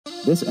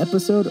This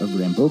episode of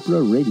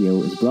Rambopra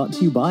Radio is brought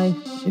to you by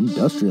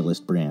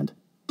Industrialist Brand.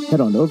 Head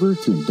on over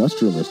to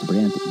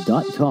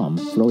industrialistbrand.com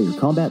for all your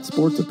combat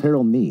sports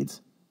apparel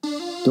needs.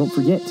 Don't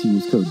forget to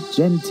use code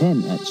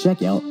GEN10 at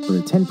checkout for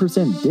a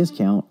 10%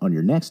 discount on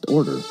your next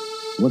order.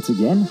 Once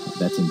again,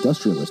 that's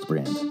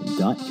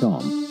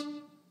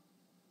industrialistbrand.com.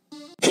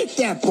 Hit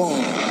that ball!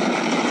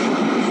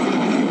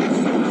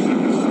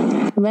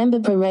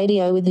 Rambopra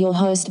Radio with your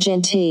host,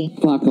 Gen T.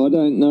 Fuck, I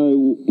don't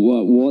know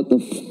what the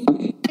fuck.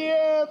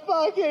 Yeah,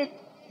 fucking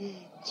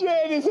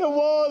Jen is a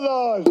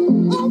warlord.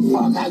 I'm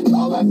fucking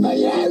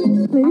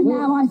coming for you!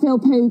 Now I feel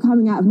poo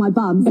coming out of my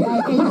bum. So it's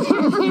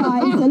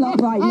a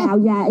lot right now.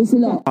 Yeah, it's a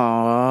lot.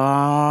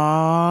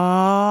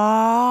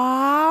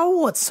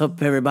 What's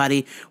up,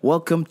 everybody?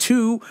 Welcome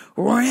to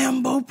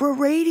Rambopra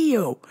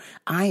Radio.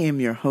 I am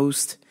your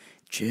host,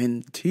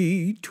 Gen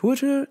T.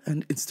 Twitter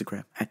and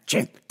Instagram at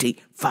Gen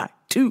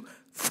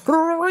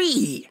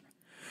T523.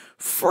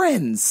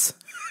 Friends.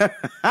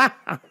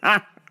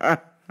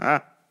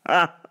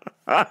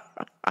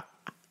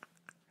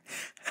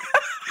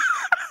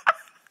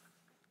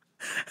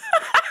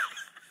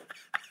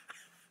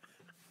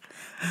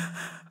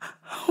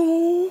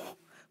 Oh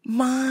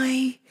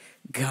my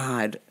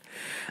God.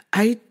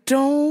 I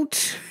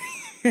don't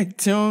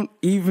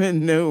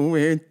even know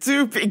where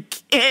to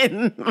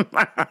begin.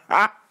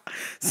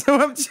 So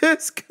I'm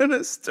just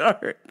gonna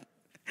start.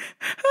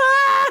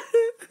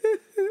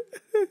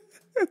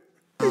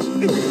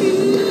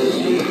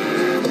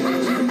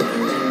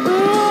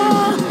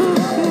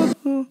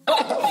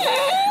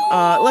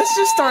 Let's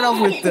just start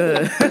off with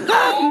the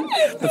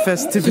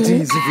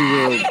festivities, if you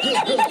will.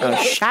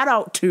 Shout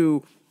out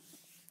to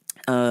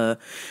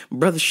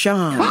Brother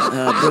Sean.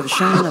 Brother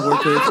Sean I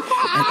work with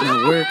at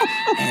my work,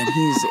 and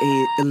he's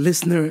a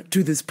listener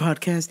to this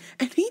podcast,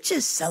 and he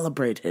just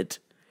celebrated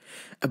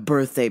a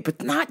birthday,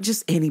 but not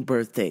just any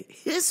birthday.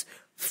 His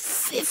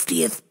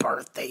 50th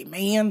birthday,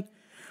 man.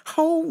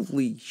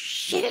 Holy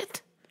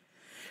shit.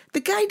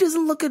 The guy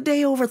doesn't look a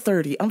day over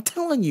 30. I'm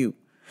telling you.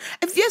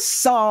 If you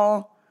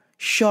saw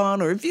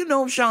Sean, or if you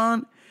know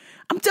Sean,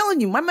 I'm telling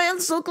you, my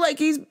man's look like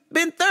he's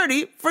been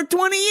 30 for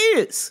 20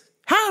 years.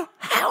 How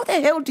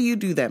the hell do you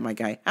do that, my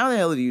guy? How the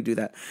hell do you do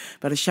that?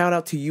 But a shout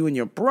out to you and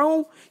your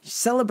bro. You're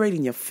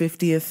celebrating your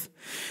 50th.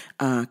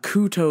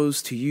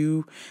 Kudos to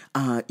you.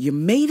 You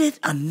made it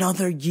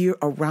another year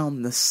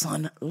around the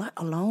sun, let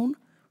alone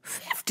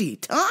 50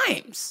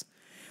 times.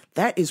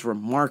 That is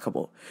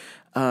remarkable.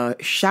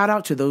 Shout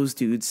out to those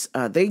dudes.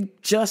 They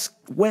just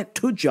went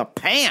to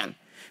Japan.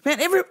 Man,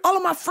 all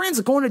of my friends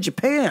are going to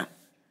Japan.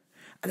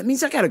 That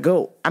means I gotta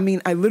go. I mean,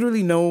 I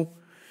literally know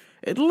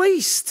at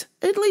least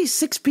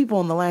 6 people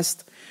in the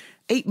last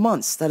 8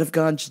 months that have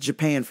gone to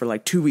Japan for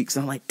like 2 weeks.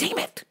 And I'm like, damn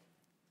it.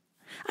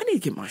 I need to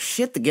get my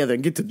shit together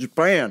and get to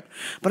Japan.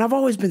 But I've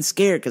always been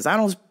scared because I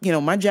don't,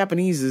 my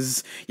Japanese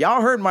is,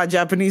 y'all heard my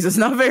Japanese is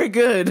not very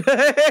good.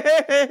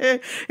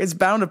 It's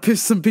bound to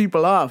piss some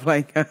people off.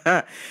 Like,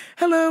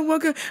 hello,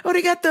 welcome,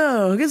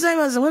 arigato,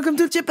 gozaimasu, welcome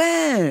to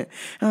Japan.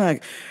 I'm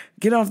like,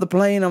 get off the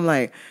plane. I'm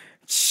like,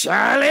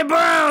 Charlie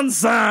Brown,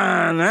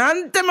 son,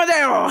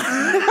 antemadeo.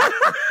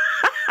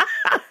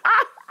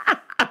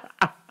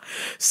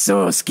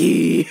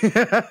 Soski.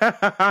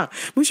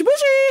 Mushi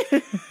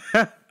mushi.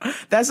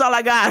 That's all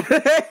I got.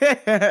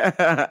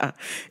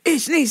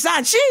 Ichni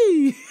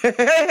Sachi.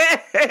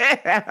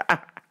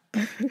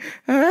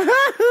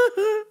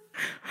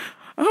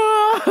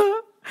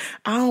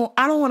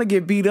 I don't want to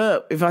get beat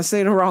up if I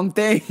say the wrong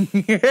thing.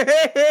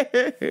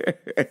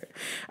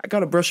 I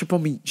gotta brush up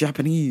on me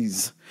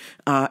Japanese.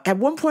 At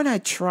one point I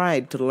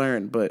tried to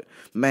learn, but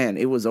man,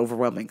 it was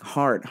overwhelming.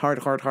 Hard.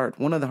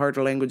 One of the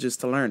harder languages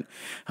to learn.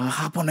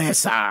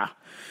 Japonesa.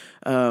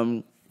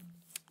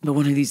 But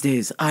one of these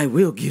days I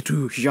will get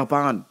to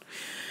Japan.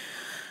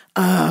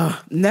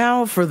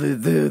 Now for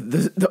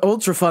the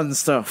ultra fun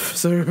stuff.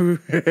 So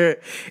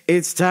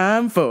it's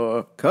time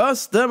for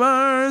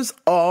Customers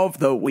of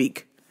the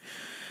Week.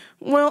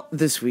 Well,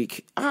 this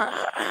week,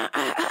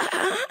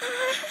 I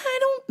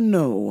don't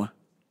know.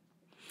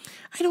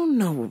 I don't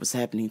know what was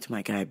happening to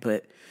my guy,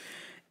 but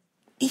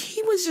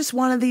he was just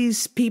one of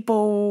these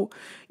people,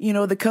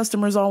 the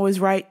customer's always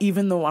right,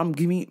 even though I'm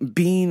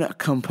being a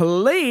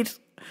complete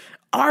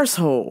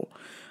arsehole.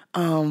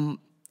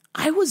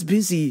 I was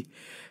busy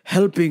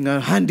helping a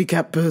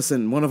handicapped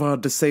person, one of our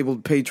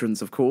disabled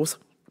patrons, of course.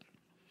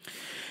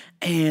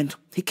 And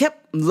he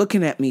kept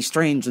looking at me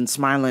strange and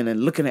smiling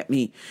and looking at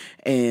me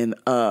and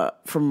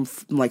from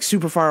like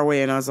super far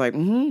away. And I was like,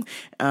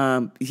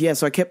 yeah,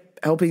 so I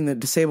kept helping the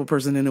disabled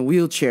person in a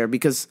wheelchair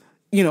because,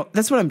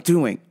 that's what I'm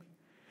doing.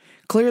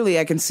 Clearly,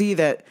 I can see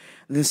that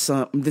this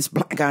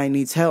black guy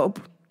needs help,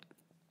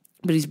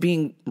 but he's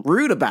being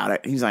rude about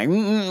it. He's like,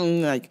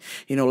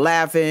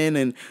 laughing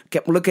and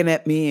kept looking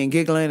at me and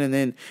giggling and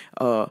then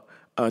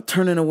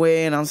turning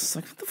away. And I was just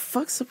like, what the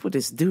fuck's up with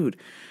this dude?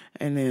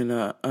 And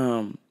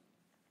then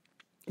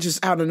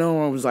just out of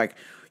nowhere, I was like,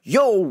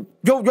 yo,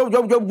 can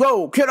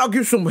I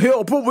get some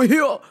help over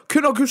here?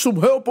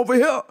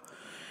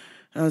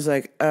 And I was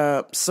like,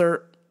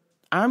 sir,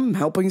 I'm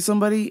helping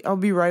somebody, I'll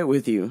be right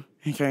with you.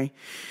 Okay.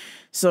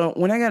 So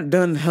when I got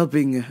done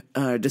helping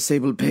a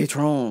disabled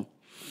patron,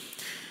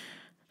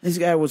 this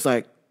guy was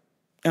like,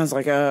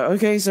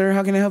 okay, sir,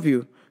 how can I help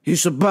you?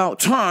 It's about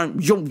time.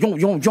 Yo.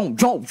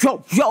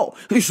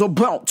 It's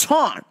about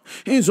time.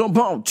 It's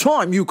about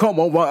time you come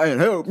over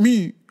and help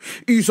me.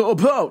 It's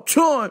about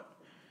time.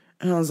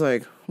 And I was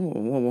like,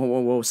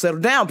 whoa. Settle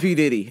down, P.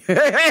 Diddy.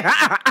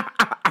 I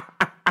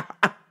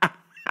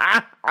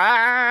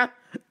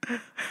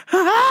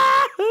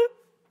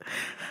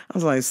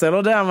was like,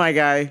 settle down, my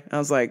guy. I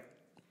was like,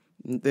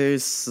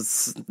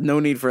 there's no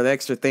need for the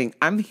extra thing.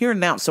 I'm here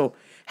now. So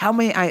how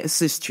may I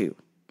assist you?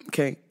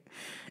 Okay.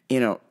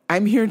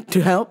 I'm here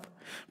to help,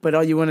 but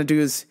all you want to do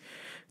is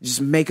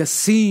just make a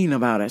scene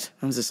about it.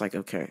 I was just like,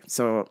 okay.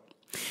 So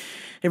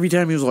every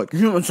time he was like,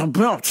 it's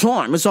about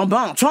time.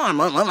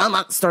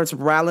 Starts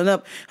rattling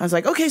up. I was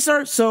like, okay,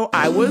 sir. So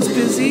I was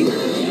busy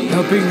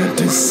helping a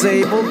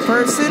disabled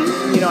person.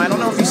 I don't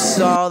know if you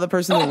saw the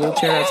person in the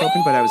wheelchair I was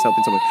helping, but I was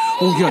helping someone.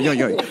 Oh, yeah.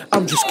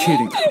 I'm just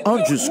kidding.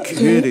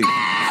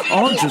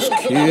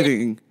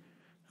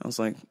 I was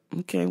like,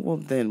 okay, well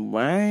then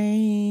why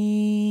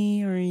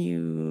are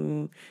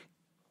you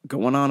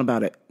going on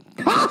about it?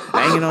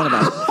 Banging on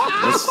about it.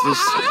 Let's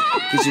just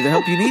get you the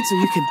help you need so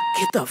you can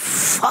get the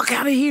fuck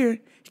out of here.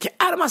 Get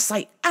out of my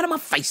sight, out of my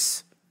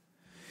face.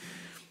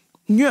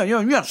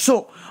 Yeah.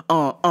 So,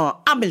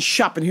 I've been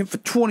shopping here for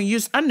 20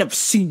 years. I never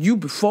seen you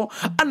before.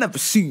 Yo. And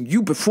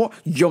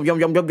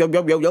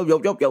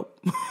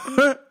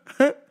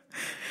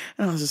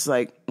I was just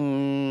like,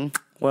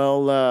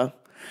 well,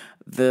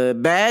 the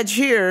badge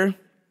here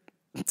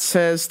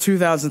says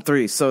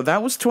 2003. So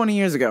that was 20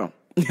 years ago.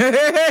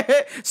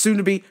 Soon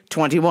to be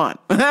 21.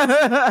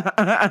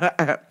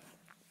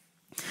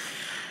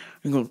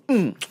 He goes,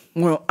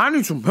 well, I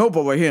need some help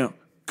over here.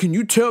 Can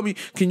you tell me,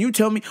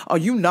 are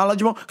you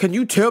knowledgeable? Can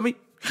you tell me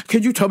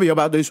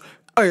about this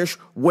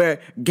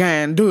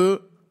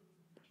ashwagandha?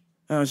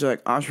 I was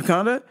like,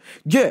 ashwagandha?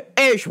 Yeah,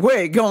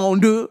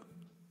 ashwagandha.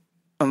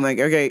 I'm like,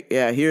 okay,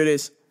 yeah, here it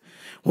is.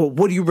 Well,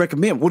 what do you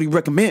recommend?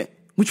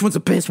 Which one's the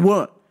best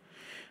one?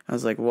 I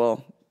was like,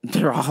 well,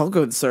 they're all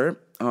good, sir.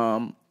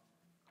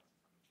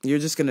 You're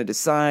just going to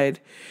decide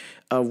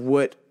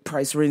what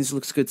price range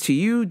looks good to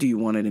you. Do you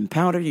want it in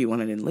powder? Do you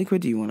want it in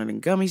liquid? Do you want it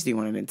in gummies? Do you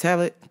want it in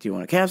tablet? Do you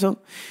want a capsule?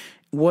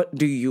 What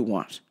do you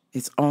want?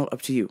 It's all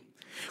up to you.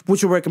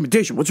 What's your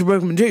recommendation?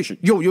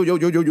 Yo.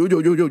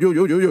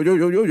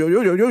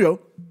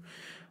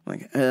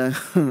 Like,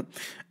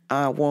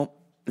 I won't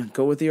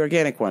go with the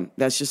organic one.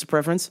 That's just a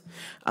preference.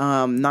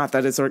 Not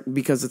that it's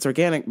because it's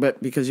organic, but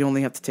because you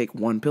only have to take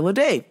 1 pill a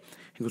day.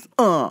 He goes,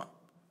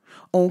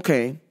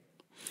 okay.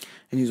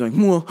 And he's like,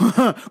 well,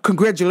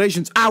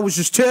 congratulations. I was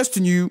just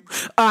testing you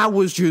or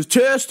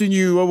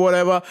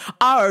whatever.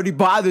 I already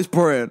buy this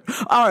brand.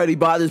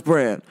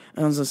 And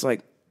I was just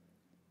like,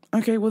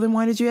 okay, well then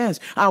why did you ask?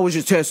 I was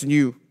just testing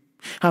you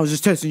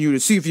to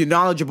see if you're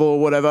knowledgeable or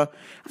whatever.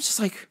 I was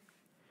just like,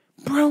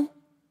 bro,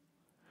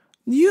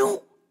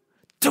 you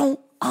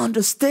don't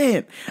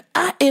understand.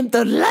 I am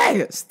the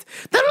last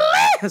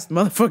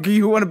motherfucker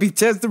you want to be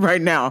tested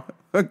right now.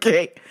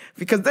 Okay?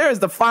 Because there is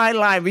the fine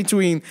line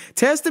between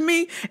testing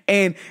me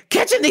and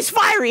catching these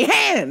fiery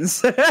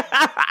hands.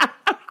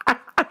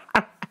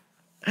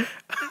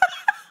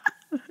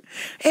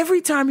 Every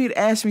time he'd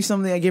ask me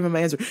something, I gave him my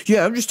answer.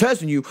 Yeah, I'm just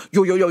testing you.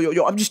 Yo,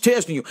 I'm just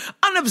testing you.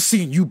 I never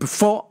seen you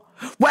before.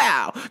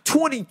 Wow,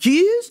 20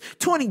 years?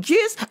 I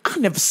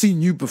never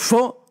seen you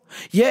before.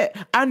 Yeah,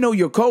 I know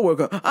your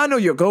coworker.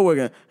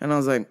 And I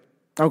was like,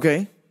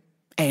 okay,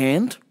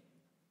 and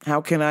how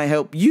can I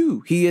help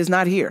you? He is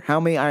not here. How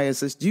may I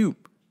assist you?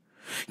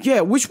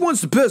 Yeah, which one's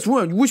the best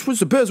one?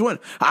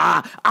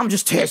 I'm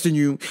just testing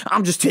you.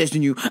 I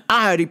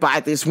already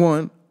bought this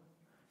one.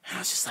 And I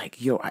was just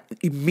like, yo,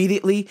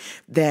 immediately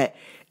that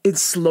in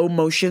slow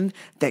motion,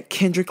 that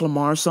Kendrick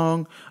Lamar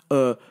song,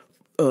 DNA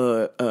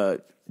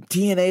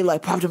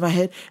like popped in my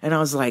head. And I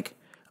was like,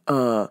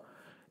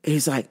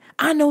 he's like,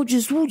 I know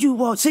just who you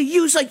want. Say,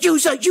 use a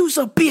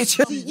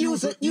bitch.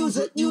 Use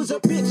a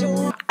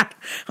bitch.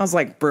 I was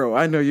like, bro,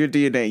 I know your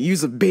DNA.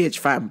 Use a bitch,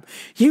 fam.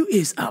 You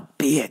is a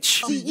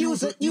bitch.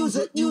 Use a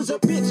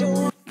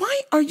bitch.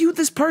 Why are you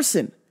this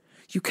person?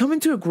 You come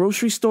into a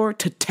grocery store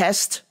to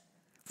test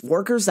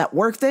workers that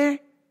work there?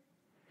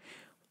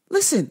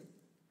 Listen,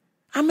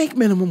 I make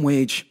minimum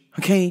wage,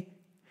 okay?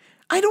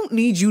 I don't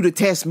need you to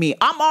test me.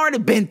 I'm already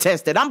been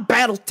tested. I'm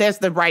battle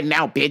tested right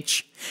now,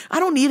 bitch. I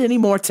don't need any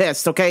more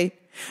tests, okay?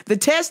 The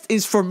test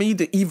is for me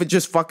to even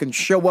just fucking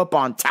show up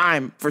on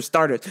time, for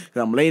starters.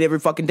 And I'm late every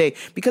fucking day.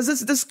 Because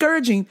it's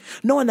discouraging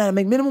knowing that I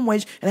make minimum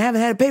wage and I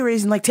haven't had a pay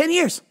raise in like 10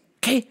 years.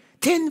 Okay?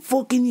 10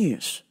 fucking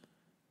years.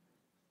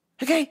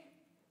 Okay?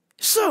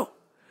 So,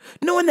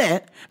 knowing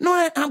that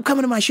I'm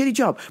coming to my shitty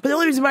job. But the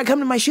only reason why I come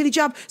to my shitty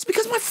job is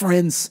because of my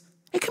friends.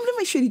 I come to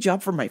my shitty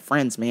job for my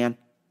friends, man.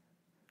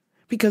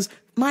 Because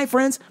my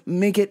friends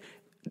make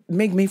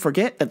me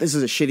forget that this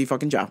is a shitty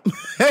fucking job.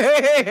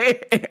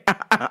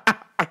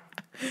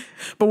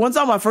 But once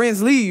all my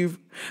friends leave,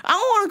 I don't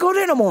want to go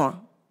there no more.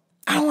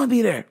 I don't want to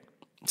be there.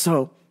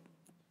 So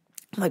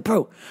I'm like,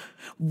 bro,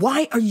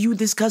 why are you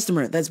this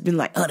customer that's been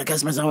like, oh, the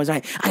customer's always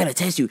right. I gotta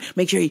test you.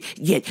 Make sure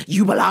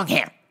you belong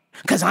here.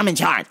 Cause I'm in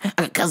charge.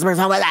 Customer's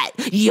always like,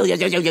 yo.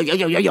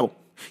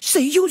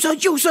 Say, use a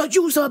bitch.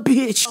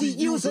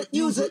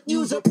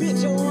 Use a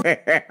bitch.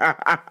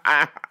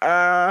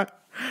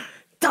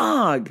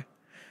 Dog.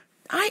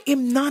 I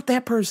am not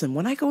that person.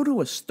 When I go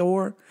to a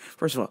store,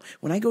 first of all,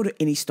 when I go to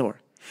any store,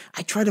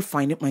 I try to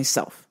find it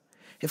myself.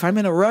 If I'm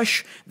in a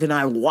rush, then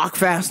I walk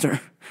faster,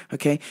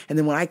 okay? And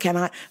then when I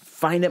cannot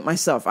find it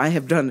myself, I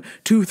have done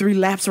 2-3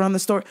 laps around the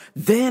store,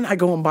 then I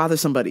go and bother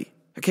somebody,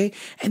 okay?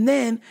 And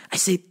then I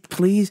say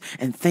please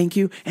and thank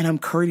you, and I'm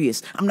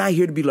courteous. I'm not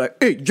here to be like,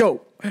 hey,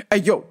 yo,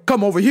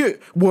 come over here,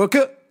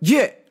 worker,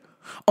 yeah.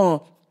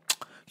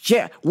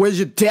 Yeah, where's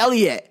your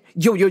deli at?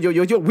 Yo,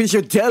 where's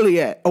your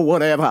deli at? Or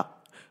whatever.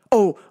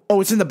 Oh,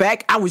 it's in the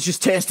back? I was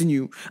just testing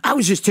you.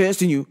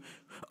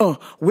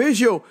 Where's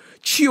your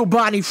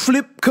Chobani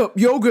Flip Cup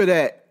yogurt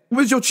at?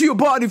 Where's your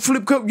Chobani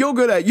Flip Cup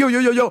yogurt at?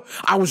 Yo.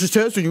 I was just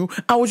testing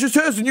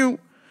you.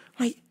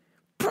 Like,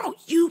 bro,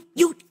 you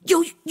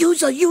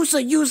use a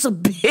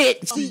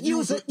bitch.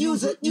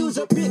 Use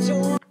a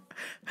bitch.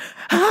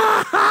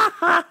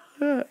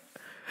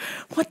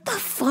 What the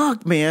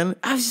fuck, man?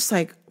 I was just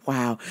like,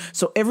 wow.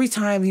 So every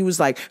time he was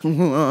like,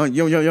 yo,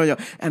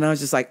 and I was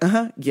just like,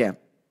 yeah.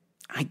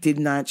 I did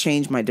not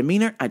change my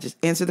demeanor. I just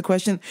answered the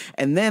question.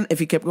 And then if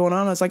he kept going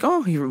on, I was like,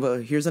 oh,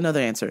 here's another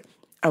answer.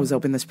 I was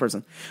helping this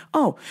person.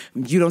 Oh,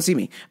 you don't see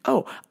me.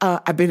 Oh,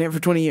 I've been here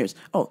for 20 years.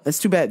 Oh, that's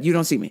too bad. You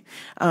don't see me.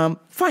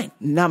 Fine.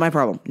 Not my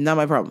problem.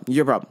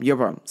 Your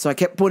problem. So I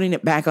kept putting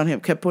it back on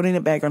him.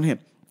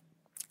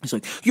 He's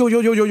like, yo,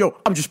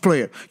 I'm just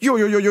playing.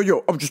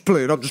 Yo, I'm just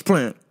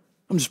playing.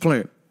 And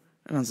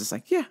I was just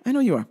like, yeah, I know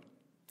you are.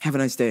 Have a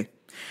nice day.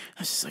 I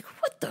was just like,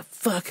 what the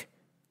fuck?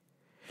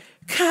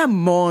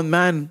 Come on,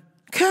 man.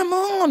 Come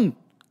on.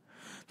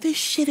 This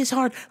shit is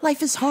hard.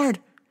 Life is hard.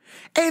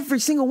 Every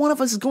single one of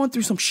us is going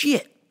through some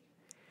shit.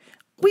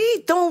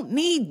 We don't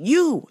need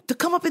you to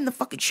come up in the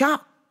fucking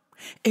shop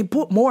and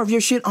put more of your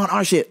shit on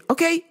our shit,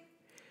 okay?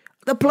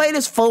 The plate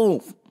is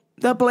full,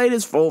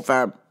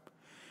 fam.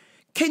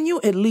 Can you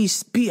at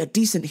least be a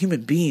decent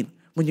human being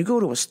when you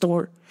go to a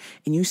store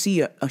and you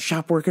see a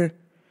shop worker?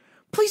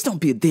 Please don't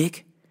be a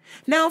dick.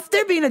 Now, if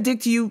they're being a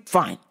dick to you,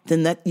 fine.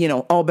 Then that,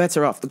 all bets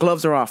are off. The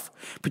gloves are off.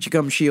 Put your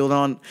gum shield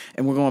on,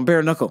 and we're going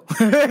bare knuckle.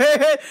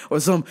 Or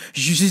some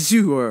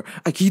jiu-jitsu, or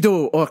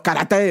aikido, or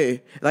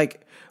karate.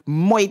 Like,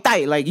 Muay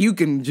Thai. Like, you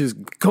can just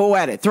go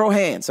at it. Throw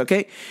hands,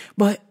 okay?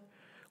 But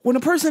when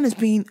a person is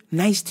being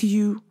nice to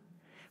you,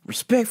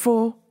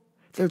 respectful,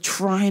 they're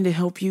trying to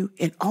help you,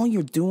 and all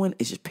you're doing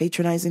is just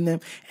patronizing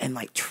them, and,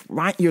 like,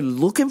 you're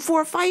looking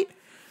for a fight,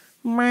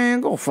 man,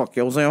 go fuck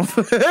yourself.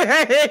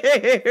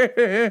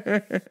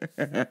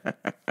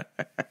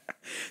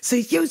 Say,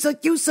 use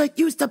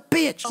the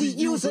bitch.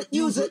 Use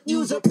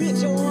a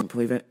bitch. I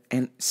believe it.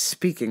 And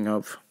speaking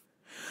of,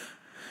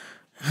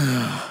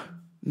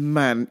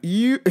 man,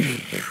 you,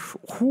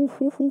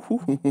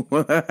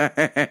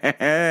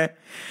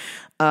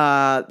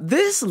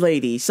 this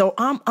lady. So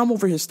I'm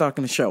over here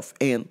stocking the shelf,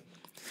 and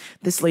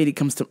this lady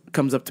comes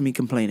up to me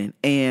complaining,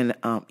 and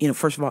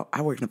first of all,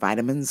 I work in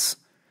vitamins.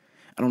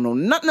 I don't know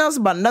nothing else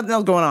about nothing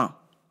else going on.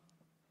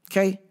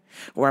 Okay?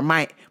 Or I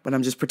might, but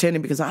I'm just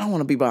pretending because I don't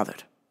want to be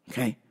bothered.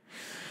 Okay?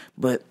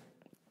 But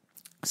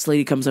this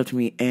lady comes up to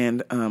me,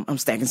 and I'm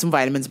stacking some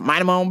vitamins,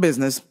 minding my own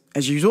business,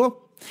 as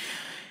usual.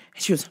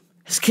 And she goes,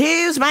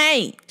 excuse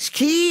me.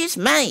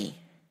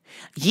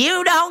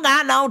 You don't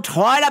got no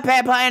toilet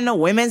paper in the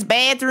women's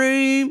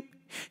bathroom.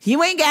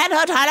 You ain't got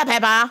no toilet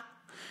paper.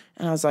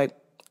 And I was like,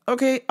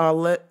 okay, I'll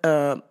let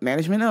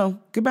management know.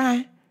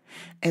 Goodbye.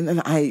 And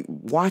then I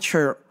watch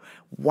her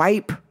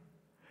wipe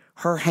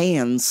her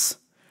hands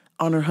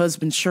on her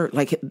husband's shirt.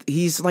 Like,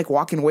 he's like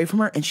walking away from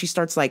her, and she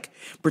starts like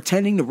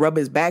pretending to rub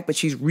his back, but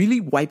she's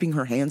really wiping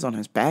her hands on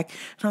his back.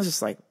 And I was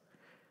just like,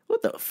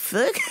 what the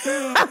fuck?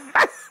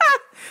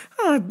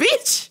 Oh,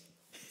 bitch.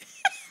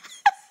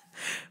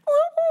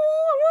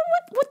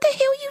 What the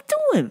hell are you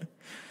doing?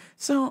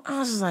 So I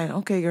was just like,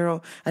 okay,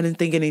 girl. I didn't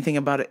think anything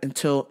about it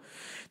until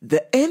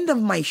the end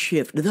of my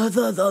shift. The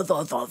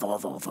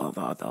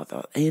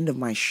end of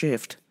my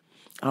shift.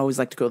 I always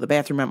like to go to the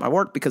bathroom at my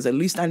work because at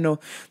least I know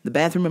the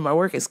bathroom at my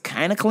work is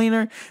kind of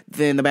cleaner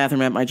than the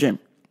bathroom at my gym.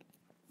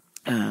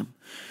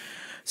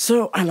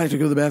 So I like to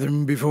go to the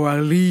bathroom before I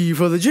leave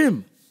for the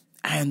gym.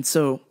 And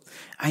so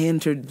I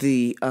entered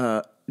the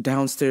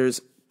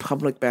downstairs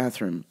public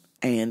bathroom,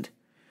 and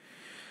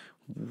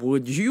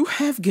would you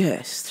have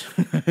guessed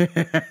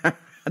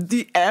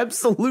the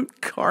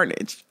absolute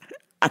carnage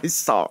I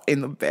saw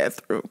in the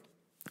bathroom?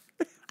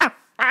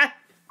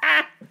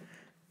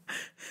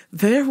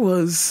 There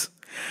was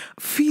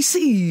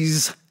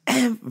feces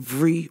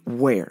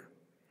everywhere.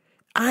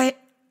 I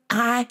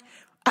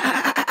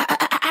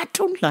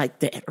don't like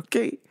that,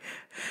 okay?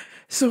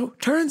 So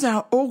turns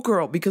out, old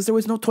girl, because there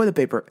was no toilet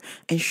paper,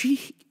 and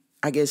she,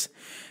 I guess,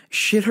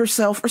 shit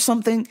herself or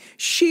something,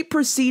 she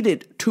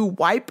proceeded to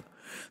wipe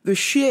the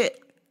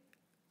shit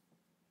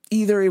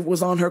Either it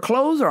was on her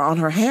clothes or on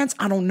her hands.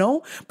 I don't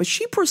know. But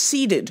she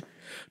proceeded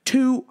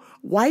to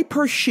wipe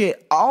her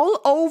shit all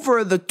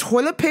over the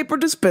toilet paper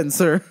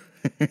dispenser.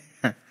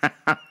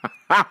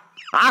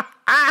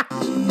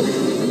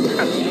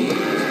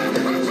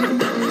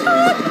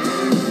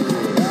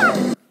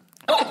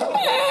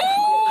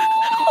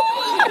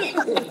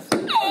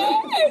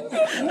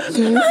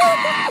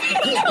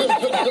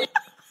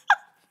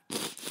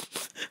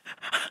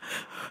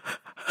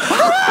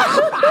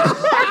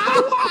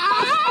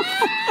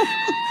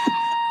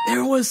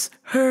 There was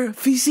her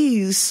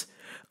feces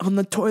on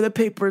the toilet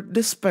paper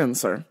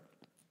dispenser,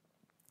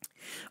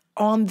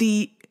 on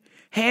the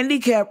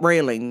handicap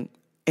railing,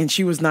 and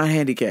she was not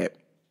handicapped,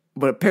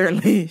 but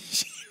apparently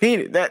she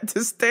needed that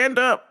to stand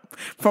up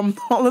from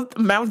all of the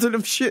mountain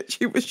of shit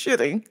she was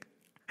shitting.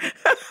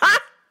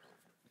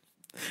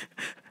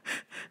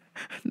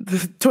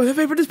 The toilet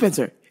paper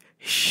dispenser,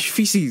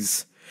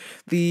 feces.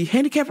 The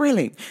handicap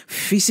railing,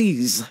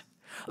 feces.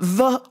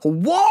 The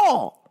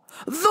wall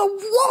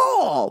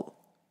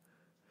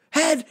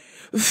had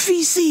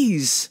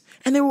feces.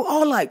 And they were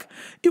all like,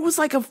 it was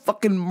like a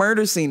fucking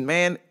murder scene,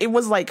 man. It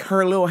was like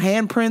her little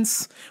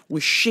handprints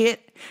with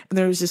shit. And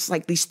there was just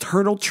like these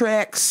turtle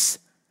tracks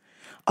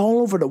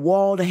all over the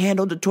wall, the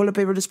handle, the toilet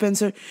paper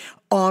dispenser,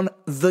 on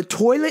the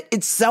toilet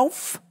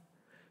itself,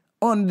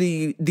 on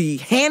the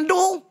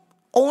handle,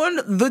 on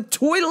the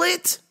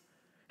toilet,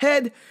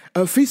 had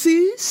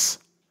feces.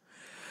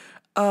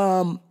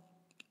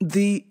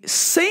 The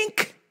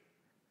sink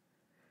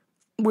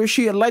where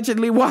she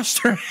allegedly washed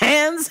her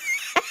hands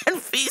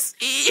and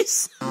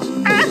feces.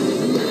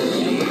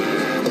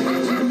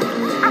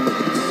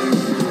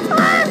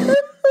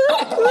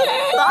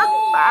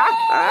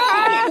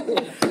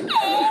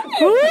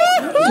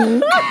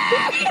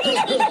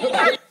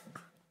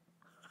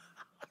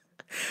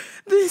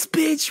 This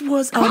bitch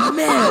was a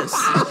mess.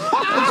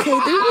 Okay,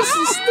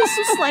 this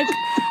was like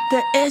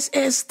the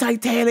SS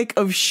Titanic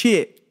of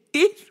shit.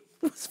 It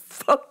was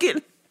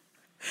fucking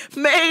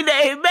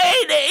Mayday,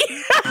 Mayday.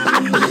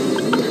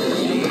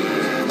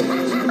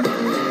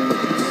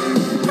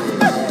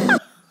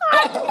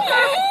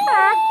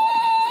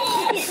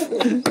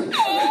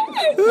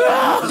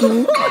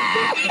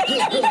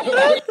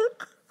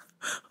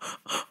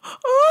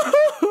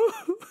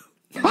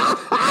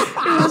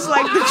 It was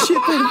like the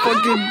shit that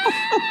fucking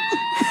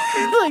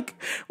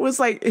was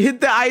like hit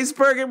the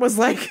iceberg and was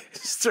like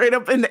straight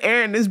up in the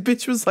air, and this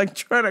bitch was like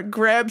trying to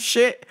grab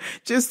shit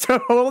just to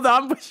hold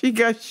on, but she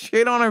got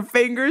shit on her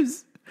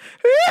fingers.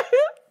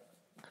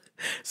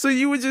 So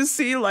you would just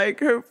see like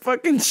her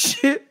fucking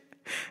shit,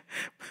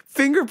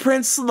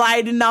 fingerprints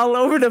sliding all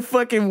over the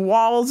fucking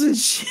walls and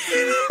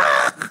shit.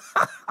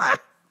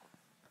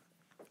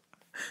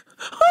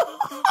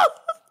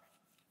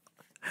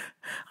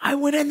 I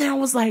went in there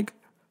and was like,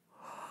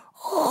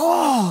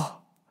 oh.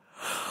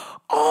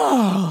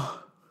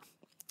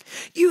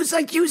 Use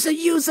a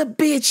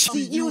bitch.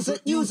 Use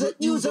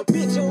a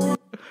bitch.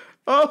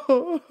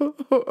 Oh.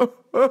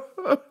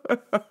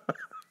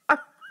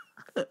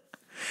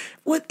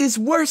 What is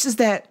worse is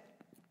that,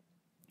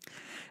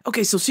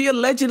 okay, so she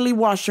allegedly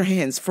washed her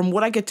hands. From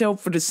what I could tell,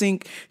 for the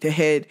sink that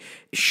had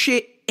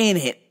shit in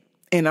it,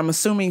 and I'm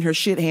assuming her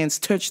shit hands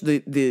touched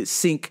the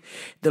sink,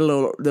 the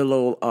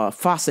little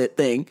faucet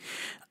thing.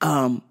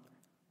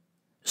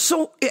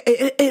 So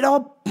it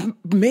all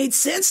made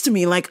sense to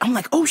me. Like, I'm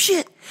like, oh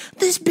shit,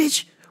 this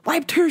bitch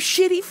wiped her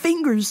shitty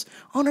fingers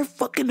on her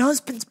fucking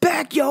husband's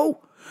back, yo.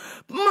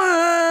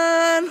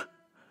 Man.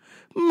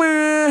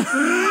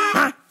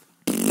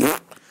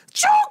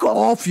 Choke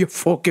off, you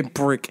fucking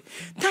prick.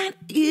 That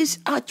is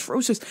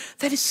atrocious.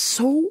 That is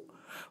so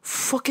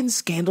fucking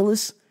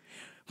scandalous.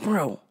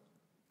 Bro,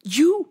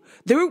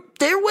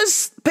 there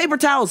was paper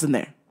towels in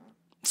there.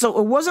 So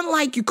it wasn't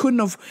like you couldn't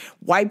have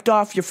wiped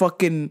off your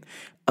fucking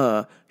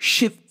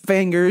shit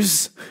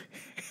fingers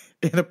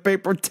in a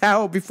paper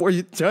towel before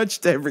you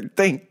touched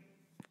everything.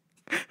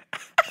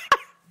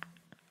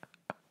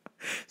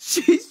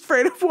 She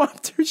straight up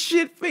wiped her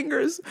shit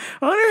fingers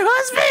on her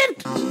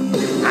husband.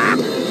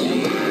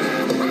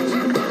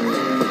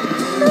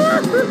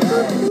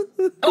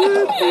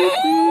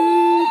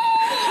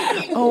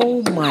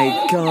 Oh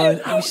my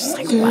God. I was just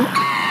like,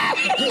 wow.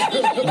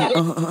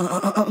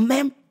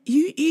 Ma'am,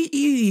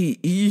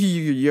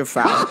 you're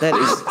foul. That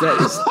is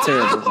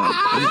terrible, man.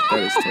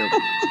 That is terrible.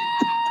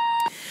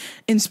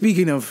 And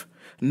speaking of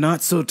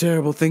not so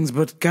terrible things,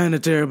 but kind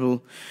of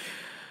terrible,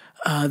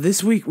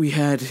 this week we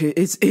had,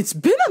 it's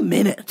been a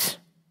minute.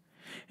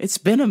 It's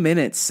been a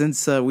minute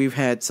since we've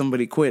had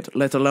somebody quit,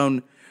 let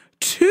alone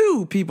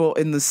 2 people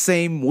in the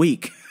same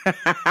week.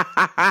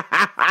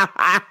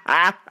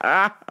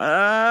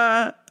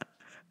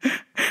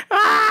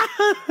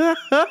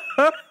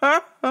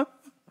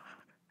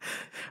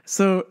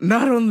 So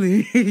not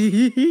only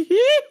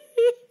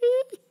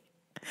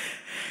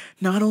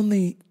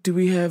do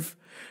we have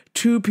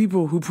 2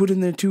 people who put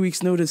in their 2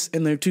 weeks notice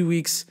and their 2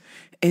 weeks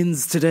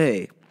ends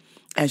today,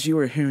 as you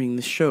are hearing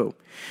the show,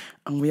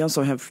 and we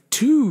also have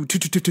two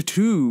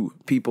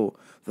people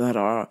that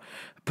are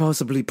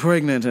possibly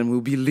pregnant and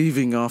will be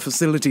leaving our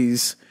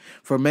facilities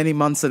for many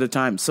months at a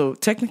time. So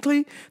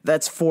technically,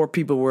 that's 4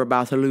 people we're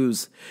about to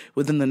lose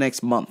within the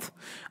next month.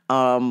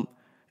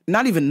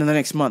 Not even in the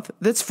next month.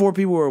 That's 4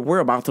 people we're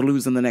about to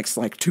lose in the next,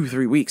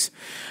 2-3 weeks.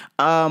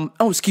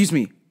 Excuse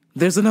me.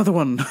 There's another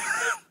one.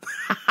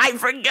 I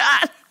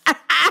forgot.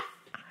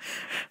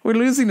 We're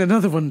losing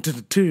another one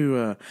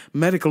to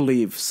medical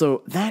leave.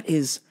 So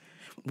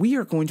we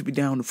are going to be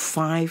down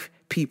 5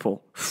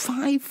 people.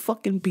 5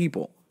 fucking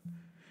people.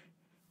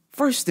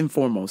 First and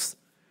foremost,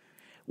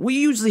 we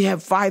usually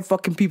have 5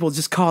 fucking people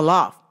just call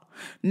off.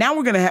 Now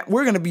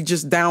we're gonna be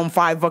just down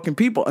 5 fucking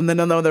people, and then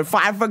another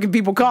 5 fucking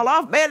people call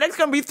off. Man, that's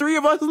gonna be 3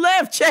 of us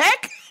left.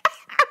 Check.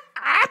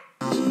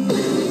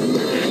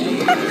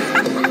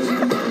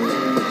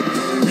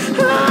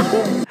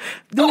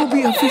 There will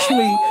be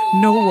officially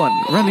no one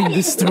running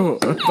this store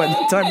by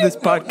the time this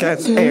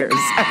podcast airs.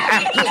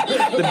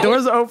 The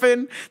doors are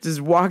open. Just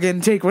walk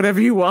in, take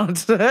whatever you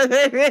want.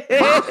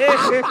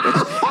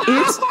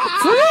 It's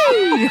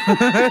free.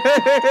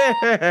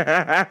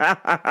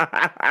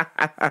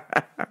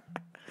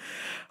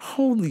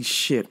 Holy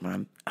shit,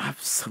 man.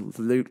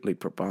 Absolutely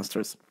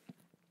preposterous.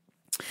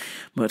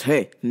 But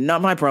hey,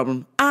 not my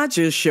problem. I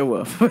just show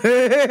up.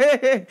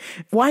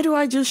 Why do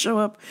I just show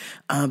up?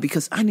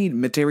 Because I need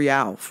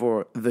material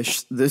for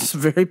this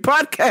very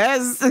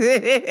podcast.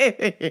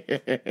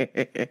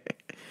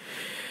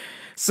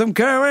 Some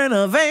current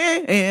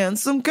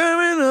events.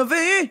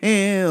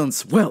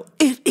 Well,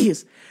 it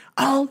is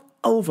all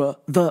over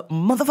the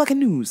motherfucking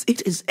news.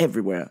 It is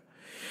everywhere.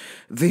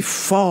 The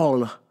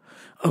fall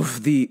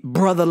of the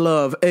brother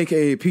love,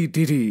 aka P.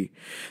 Diddy.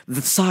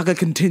 The saga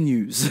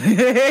continues.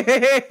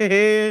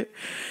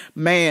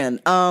 Man,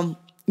 I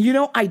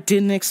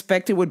didn't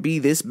expect it would be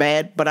this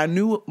bad, but I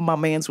knew my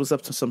mans was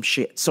up to some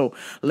shit. So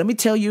let me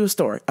tell you a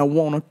story. I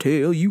want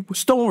to tell you a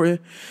story.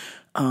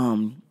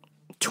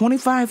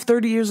 25,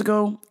 30 years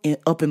ago,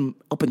 up in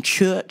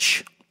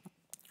church,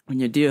 when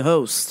your dear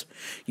host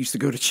used to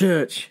go to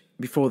church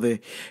before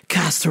they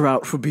cast her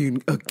out for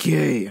being a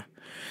gay.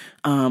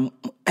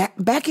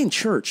 Back in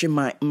church, in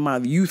my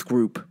youth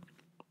group,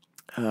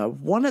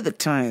 one of the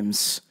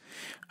times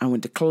I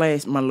went to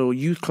class, my little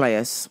youth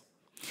class,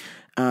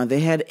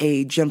 they had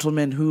a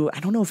gentleman who, I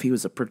don't know if he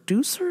was a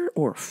producer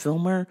or a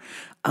filmer,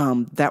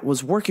 that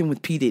was working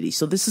with P. Diddy.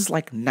 So this is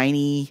like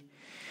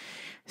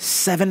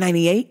 97,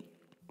 98.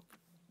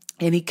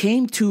 And he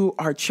came to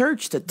our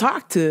church to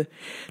talk to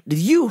the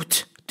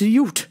youth.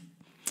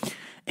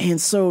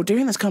 And so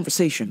during this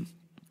conversation,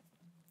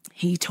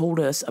 he told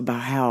us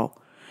about how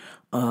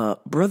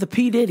Brother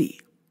P.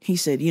 Diddy, he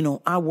said,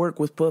 I work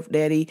with Puff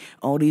Daddy,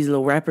 all these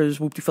little rappers,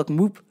 whoopty fucking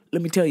whoop.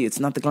 Let me tell you, it's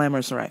not the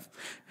glamorous life.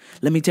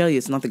 Let me tell you,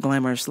 it's not the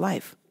glamorous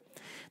life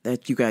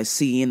that you guys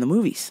see in the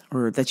movies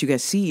or that you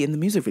guys see in the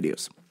music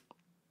videos.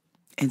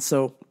 And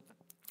so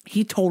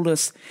he told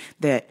us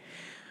that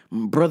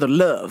Brother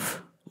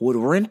Love would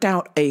rent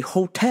out a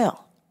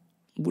hotel.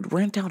 And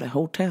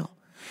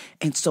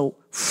so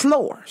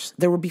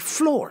there would be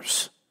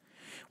floors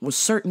with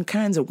certain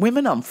kinds of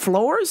women on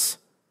floors.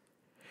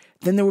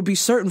 Then there would be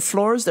certain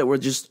floors that were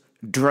just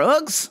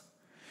drugs.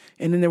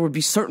 And then there would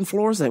be certain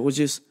floors that were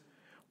just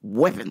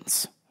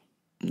weapons.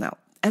 Now,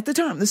 at the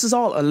time, this is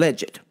all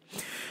alleged.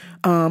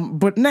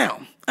 But now,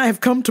 I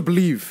have come to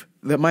believe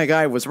that my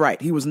guy was right.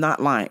 He was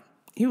not lying.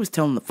 He was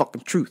telling the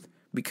fucking truth.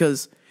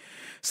 Because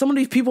some of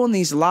these people in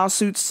these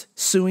lawsuits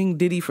suing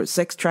Diddy for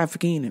sex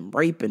trafficking and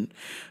rape and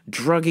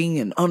drugging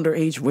and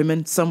underage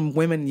women, some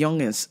women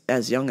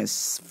as young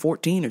as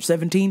 14 or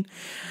 17,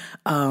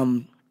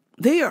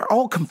 they are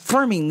all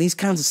confirming these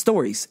kinds of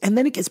stories. And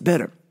then it gets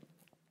better.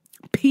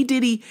 P.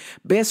 Diddy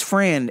best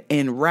friend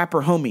and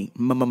rapper homie,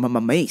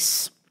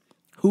 Mase,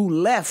 who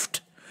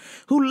left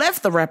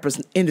the rappers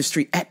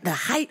industry at the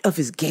height of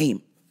his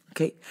game.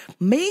 Okay.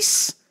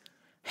 Mase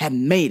had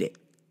made it.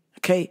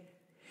 Okay.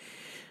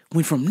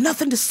 Went from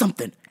nothing to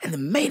something and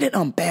then made it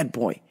on Bad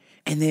Boy.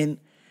 And then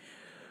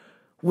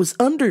was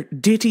under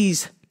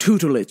Diddy's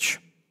tutelage.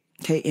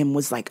 Okay. And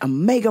was like a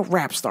mega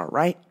rap star,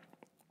 right?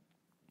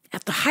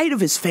 At the height of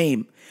his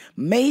fame,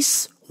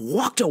 Mase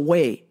walked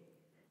away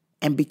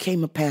and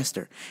became a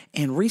pastor.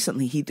 And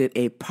recently he did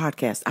a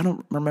podcast. I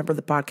don't remember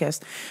the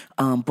podcast,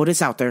 but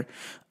it's out there.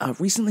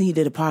 Recently he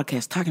did a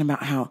podcast talking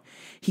about how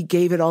he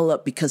gave it all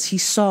up because he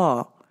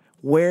saw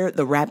where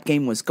the rap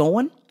game was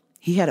going.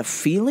 He had a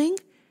feeling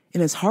in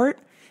his heart,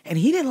 and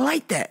he didn't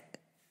like that.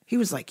 He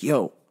was like,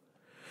 I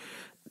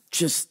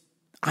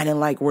didn't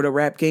like where the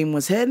rap game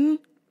was heading,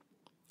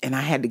 and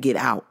I had to get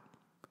out.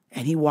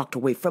 And he walked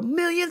away for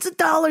millions of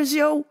dollars,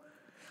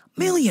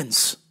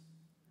 millions,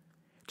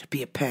 to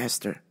be a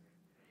pastor.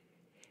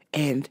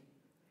 And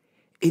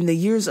in the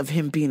years of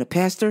him being a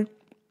pastor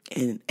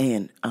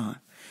and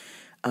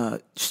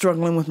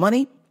struggling with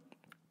money,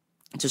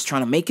 just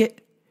trying to make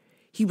it,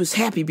 he was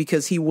happy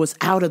because he was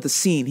out of the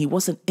scene. He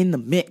wasn't in the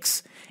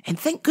mix. And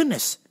thank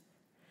goodness,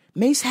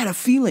 Mase had a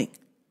feeling.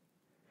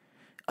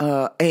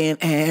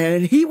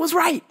 And he was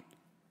right.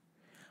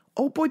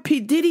 Oh boy, P.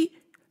 Diddy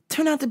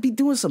turned out to be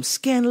doing some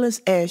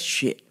scandalous ass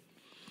shit.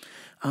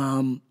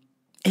 And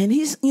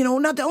he's,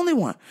 not the only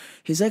one.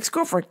 His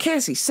ex-girlfriend,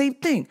 Cassie, same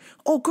thing.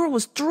 Old girl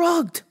was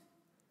drugged.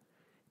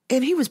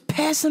 And he was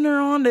passing her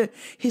on to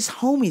his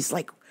homies.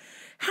 Like,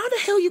 how the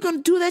hell are you going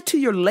to do that to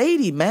your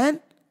lady, man?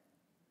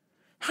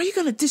 How are you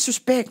going to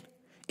disrespect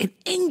an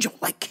angel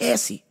like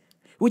Cassie?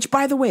 Which,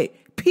 by the way,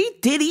 P.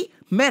 Diddy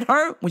met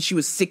her when she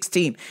was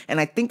 16. And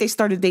I think they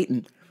started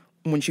dating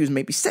when she was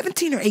maybe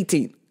 17 or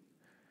 18.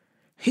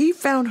 He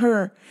found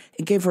her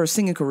and gave her a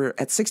singing career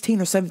at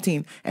 16 or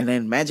 17, and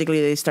then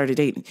magically they started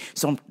dating.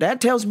 So that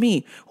tells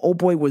me old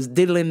boy was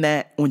diddling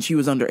that when she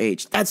was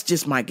underage. That's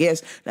just my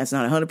guess. That's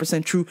not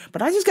 100% true,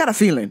 but I just got a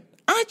feeling.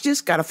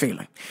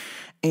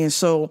 And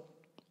so,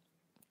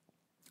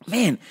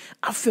 man,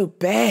 I feel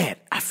bad.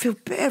 I feel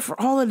bad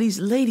for all of these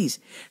ladies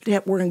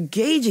that were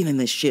engaging in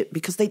this shit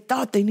because they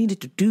thought they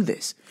needed to do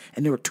this,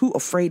 and they were too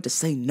afraid to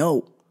say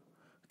no.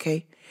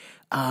 Okay?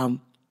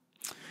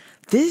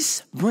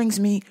 This brings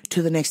me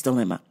to the next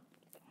dilemma.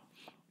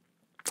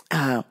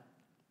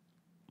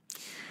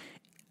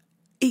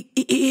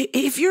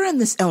 If you're in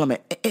this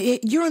element,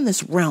 you're in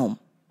this realm,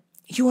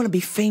 you want to be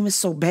famous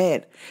so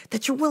bad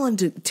that you're willing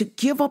to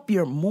give up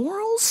your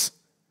morals,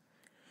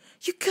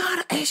 you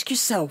gotta ask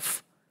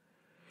yourself,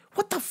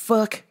 what the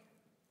fuck?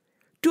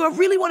 Do I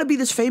really want to be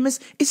this famous?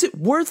 Is it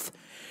worth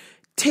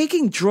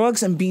taking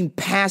drugs and being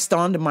passed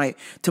on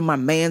to my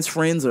man's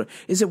friends, or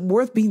is it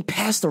worth being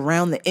passed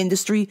around the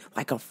industry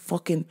like a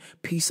fucking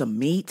piece of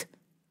meat?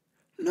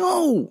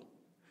 No,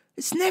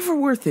 it's never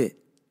worth it.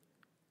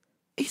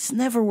 It's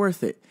never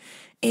worth it.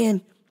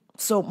 And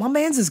so my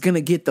man's is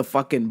gonna get the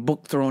fucking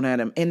book thrown at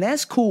him, and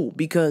that's cool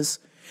because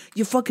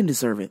you fucking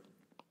deserve it.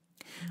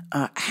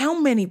 How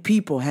many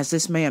people has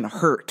this man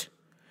hurt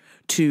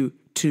to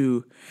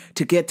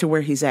get to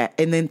where he's at,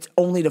 and then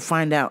only to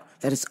find out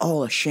that it's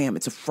all a sham,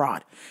 it's a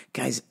fraud?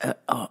 Guy's a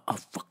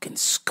fucking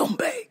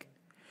scumbag.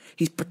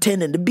 He's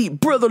pretending to be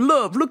brother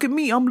love. Look at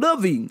me, I'm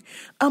loving.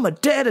 I'm a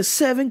dad of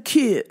 7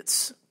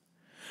 kids.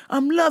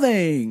 I'm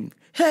loving.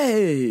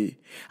 Hey,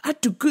 I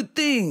do good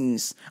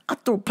things. I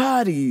throw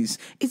parties.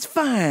 It's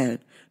fine.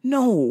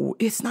 No,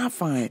 it's not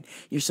fine.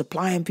 You're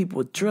supplying people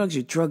with drugs.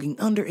 You're drugging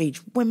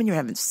underage women. You're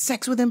having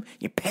sex with them.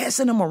 You're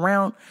passing them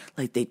around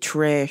like they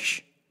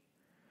trash.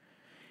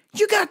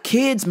 You got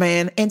kids,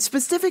 man. And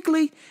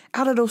specifically,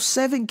 out of those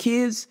 7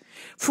 kids,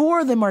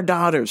 4 of them are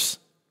daughters.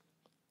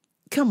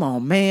 Come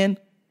on, man.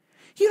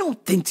 You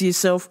don't think to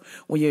yourself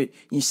when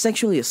you're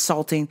sexually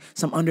assaulting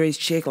some underage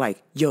chick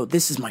like, yo,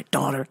 this is my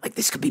daughter. Like,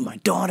 this could be my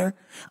daughter.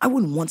 I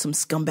wouldn't want some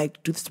scumbag to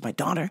do this to my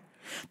daughter.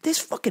 This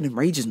fucking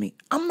enrages me.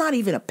 I'm not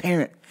even a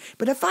parent.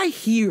 But if I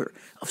hear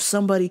of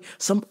somebody,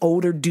 some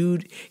older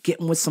dude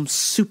getting with some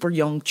super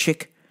young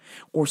chick,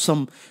 or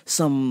some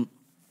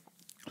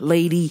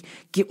lady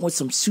getting with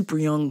some super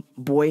young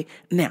boy.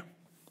 Now,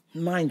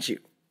 mind you,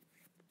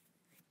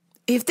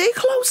 if they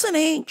close in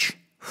age,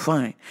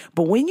 fine.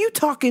 But when you're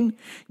talking,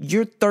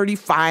 you're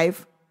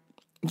 35,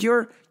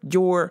 you're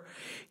in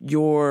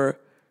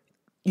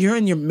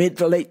your mid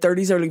to late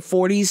 30s, early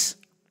 40s,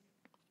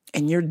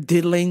 and you're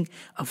diddling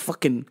a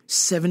fucking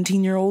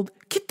 17-year-old,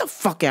 get the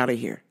fuck out of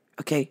here,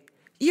 okay?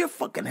 You're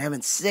fucking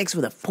having sex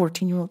with a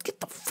 14-year-old, get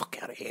the fuck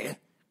out of here.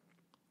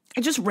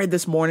 I just read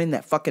this morning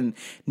that fucking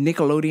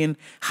Nickelodeon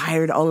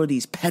hired all of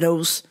these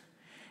pedos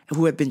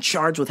who have been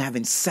charged with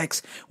having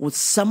sex with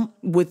some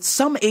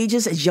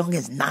ages as young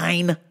as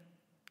 9.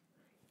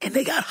 And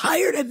they got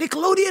hired at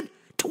Nickelodeon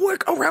to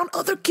work around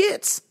other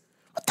kids.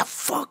 What the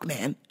fuck,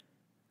 man?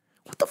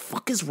 What the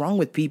fuck is wrong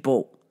with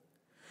people?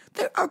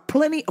 There are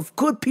plenty of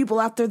good people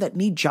out there that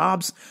need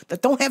jobs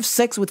that don't have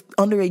sex with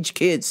underage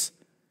kids.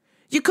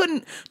 You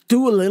couldn't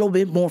do a little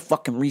bit more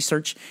fucking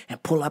research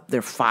and pull up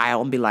their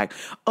file and be like,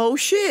 oh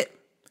shit,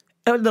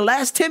 the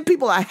last 10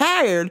 people I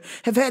hired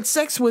have had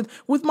sex with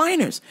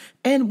minors.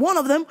 And one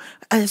of them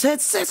has had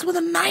sex with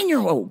a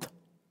 9-year-old.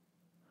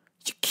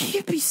 You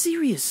can't be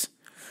serious.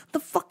 The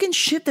fucking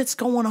shit that's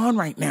going on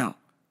right now.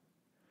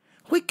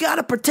 We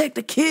gotta protect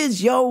the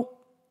kids, yo.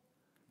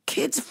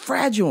 Kids are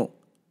fragile.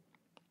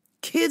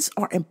 Kids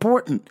are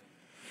important.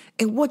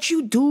 And what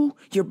you do,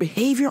 your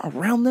behavior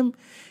around them,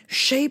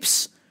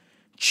 shapes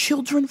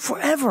children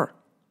forever.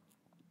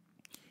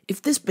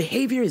 If this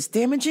behavior is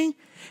damaging,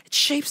 it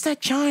shapes that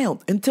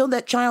child until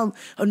that child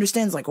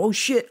understands, like, oh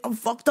shit, I'm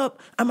fucked up.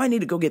 I might need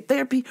to go get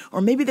therapy.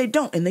 Or maybe they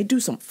don't, and they do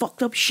some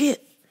fucked up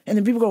shit. And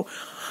then people go,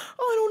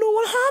 I don't know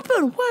what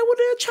happened. Why would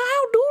a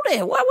child do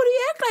that? Why would he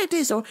act like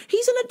this? Or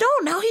he's an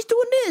adult, now he's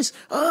doing this.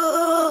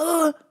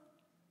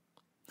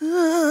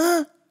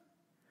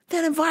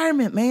 That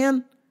environment,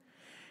 man.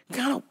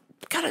 Gotta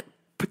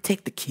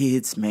protect the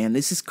kids, man.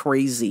 This is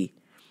crazy.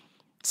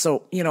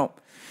 So,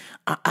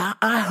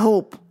 I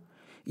hope,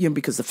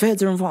 because the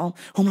feds are involved,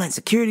 Homeland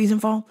Security is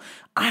involved,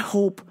 I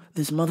hope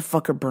this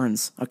motherfucker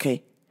burns,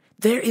 okay?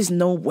 There is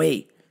no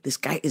way this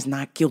guy is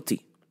not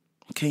guilty,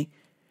 okay?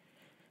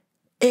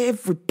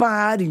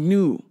 Everybody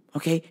knew,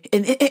 okay?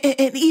 And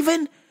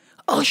even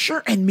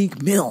Usher and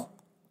Meek Mill.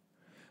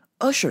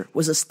 Usher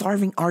was a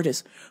starving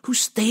artist who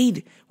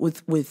stayed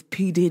with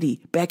P.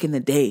 Diddy back in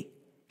the day.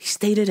 He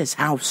stayed at his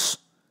house.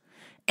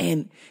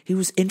 And he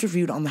was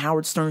interviewed on the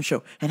Howard Stern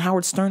show. And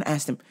Howard Stern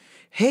asked him,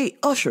 hey,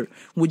 Usher,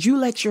 would you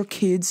let your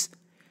kids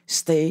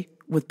stay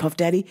with Puff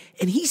Daddy?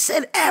 And he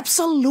said,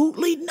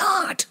 absolutely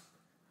not.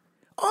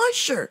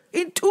 Usher,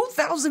 in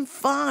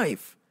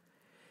 2005,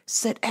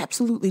 said,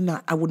 absolutely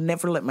not. I would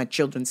never let my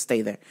children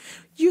stay there.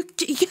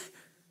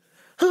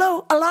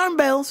 Hello, alarm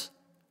bells.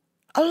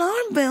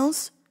 Alarm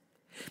bells.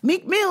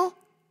 Meek Mill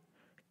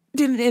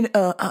did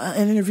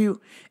an interview,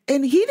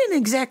 and he didn't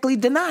exactly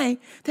deny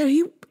that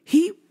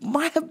he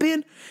might have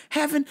been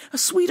having a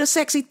sweet or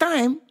sexy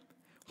time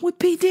with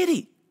P.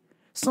 Diddy.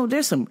 So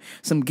there's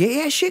some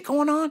gay ass shit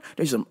going on.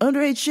 There's some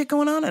underage shit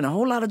going on, and a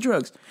whole lot of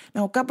drugs.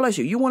 Now, God bless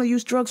you. You want to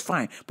use drugs,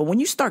 fine. But when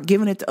you start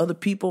giving it to other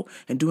people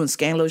and doing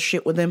scandalous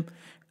shit with them,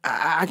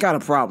 I got a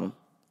problem.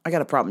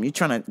 You're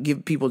trying to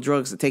give people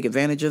drugs to take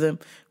advantage of them?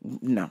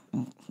 No.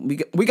 We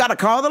got to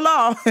call the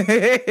law.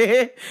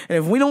 And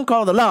if we don't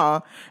call the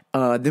law,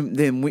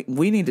 then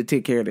we need to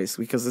take care of this,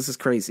 because this is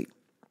crazy.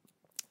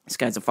 This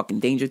guy's a fucking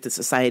danger to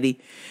society,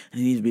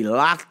 and he needs to be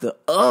locked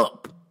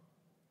up.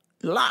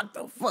 Locked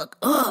the fuck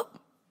up.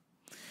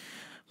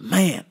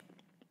 Man,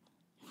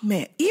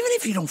 even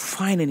if you don't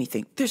find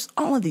anything, there's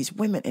all of these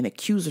women and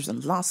accusers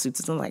and lawsuits.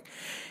 And I'm like,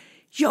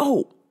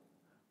 yo,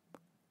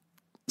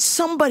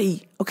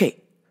 somebody,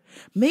 okay,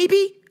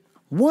 maybe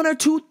one or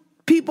two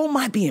people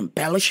might be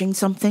embellishing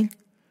something,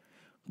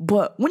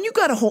 but when you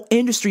got a whole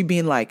industry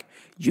being like,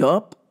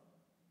 yup,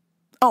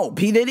 oh,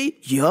 P. Diddy,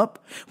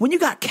 yup. When you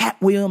got Cat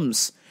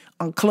Williams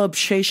on Club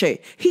Shay Shay,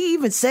 he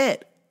even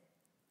said,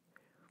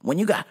 when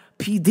you got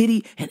P.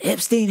 Diddy and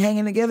Epstein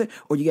hanging together,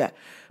 or you got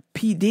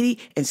P. Diddy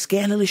and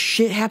scandalous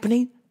shit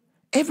happening,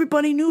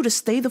 everybody knew to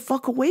stay the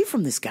fuck away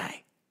from this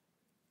guy.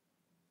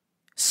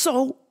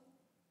 So,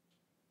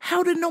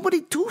 how did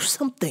nobody do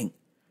something?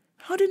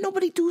 How did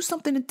nobody do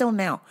something until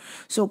now?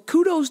 So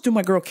kudos to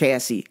my girl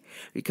Cassie,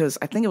 because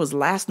I think it was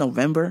last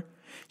November,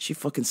 she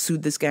fucking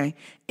sued this guy,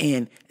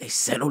 and they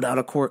settled out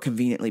of court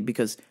conveniently,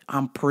 because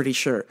I'm pretty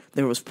sure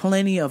there was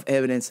plenty of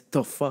evidence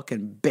to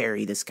fucking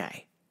bury this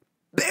guy.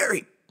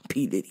 Bury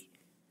P. Diddy.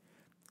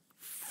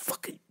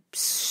 Fucking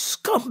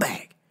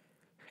scumbag.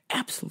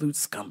 Absolute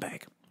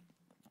scumbag.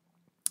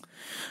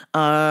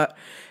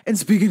 And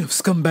speaking of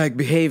scumbag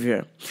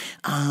behavior,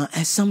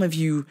 as some of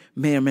you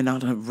may or may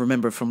not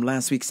remember from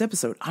last week's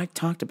episode, I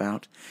talked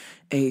about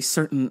a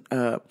certain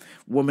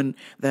woman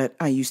that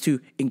I used to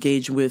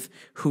engage with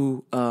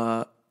who,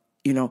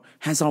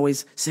 has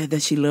always said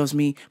that she loves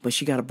me, but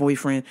she got a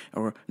boyfriend,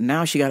 or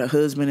now she got a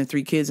husband and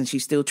 3 kids, and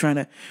she's still trying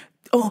to,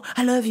 oh,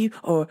 I love you,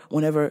 or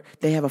whenever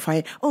they have a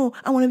fight, oh,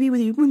 I want to be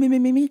with you,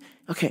 me.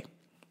 Okay.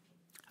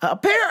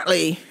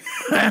 Apparently,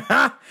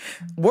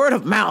 word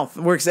of mouth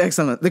works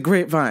excellent. The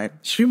grapevine.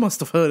 She must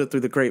have heard it through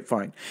the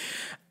grapevine.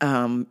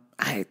 I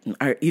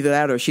either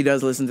that or she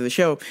does listen to the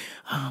show.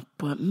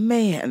 But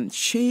man,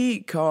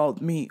 she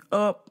called me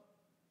up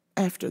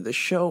after the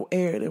show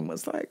aired and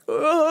was like,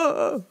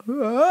 the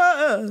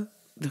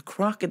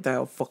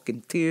crocodile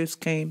fucking tears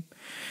came.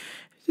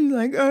 She's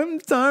like, I'm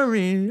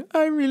sorry.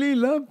 I really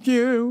loved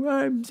you.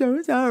 I'm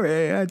so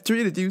sorry. I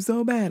treated you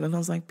so bad. And I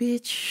was like,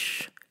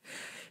 bitch,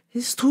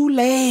 it's too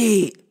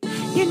late.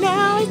 You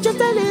know, it's just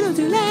a little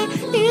too late.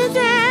 It's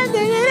just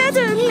a little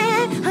too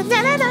late. I'm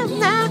not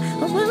now.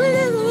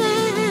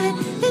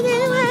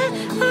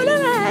 All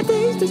the right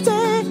things to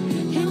say.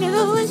 You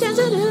know, it's just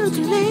a little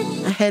too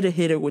late. I had to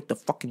hit her with the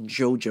fucking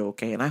JoJo,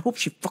 okay? And I hope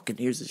she fucking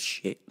hears this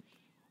shit.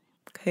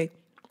 Okay?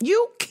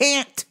 You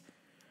can't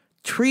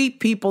treat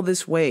people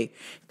this way.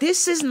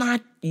 This is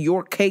not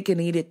your cake and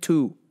eat it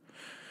too.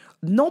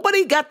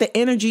 Nobody got the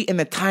energy and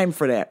the time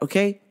for that,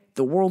 okay?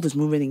 The world is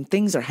moving.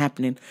 Things are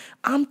happening.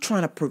 I'm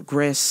trying to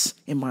progress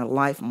in my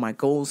life, my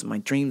goals, my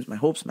dreams, my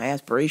hopes, my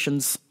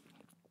aspirations.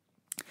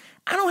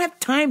 I don't have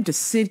time to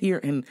sit here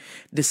and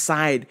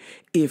decide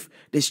if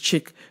this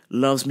chick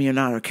loves me or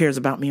not, or cares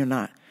about me or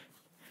not.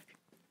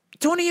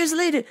 20 years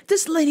later,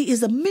 this lady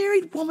is a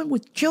married woman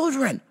with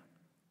children.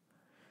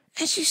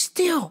 And she's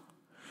still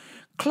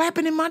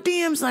clapping in my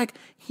DMs like,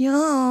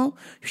 yo,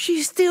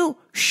 she's still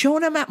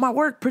showing up at my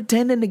work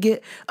pretending to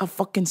get a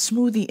fucking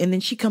smoothie. And then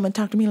she come and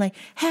talk to me like,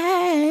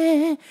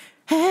 hey.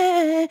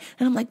 And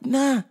I'm like,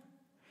 nah.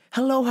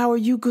 Hello, how are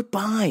you?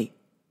 Goodbye.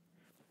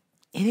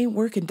 It ain't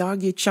working,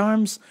 dog. Your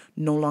charms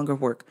no longer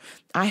work.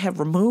 I have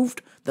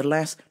removed the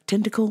last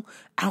tentacle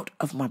out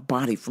of my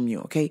body from you,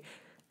 okay?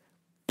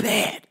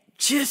 Bad.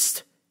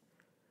 Just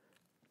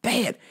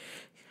bad.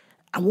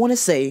 I want to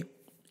say,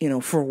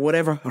 for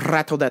whatever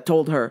rato that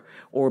told her,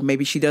 or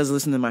maybe she does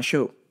listen to my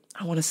show,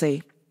 I want to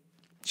say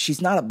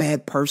she's not a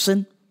bad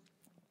person.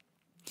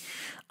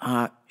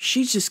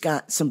 She's just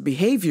got some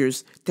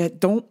behaviors that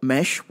don't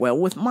mesh well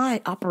with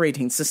my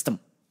operating system.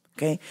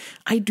 Okay,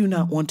 I do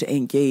not want to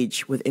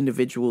engage with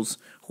individuals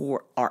who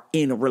are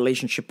in a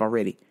relationship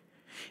already.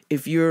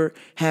 If you're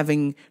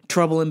having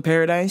trouble in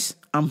paradise,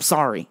 I'm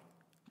sorry,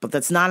 but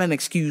that's not an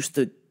excuse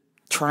to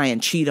try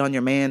and cheat on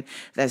your man.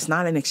 That's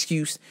not an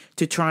excuse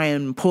to try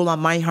and pull on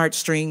my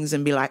heartstrings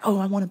and be like, oh,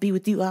 I want to be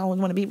with you. I always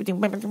want to be with you.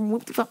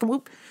 Whoop, fucking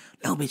whoop.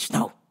 No, bitch,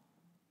 no.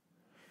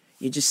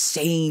 You're just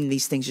saying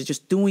these things. You're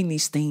just doing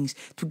these things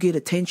to get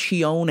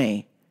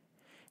attenzione.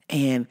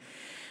 And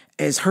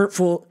as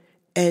hurtful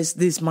as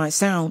this might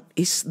sound,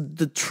 it's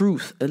the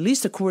truth, at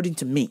least according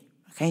to me.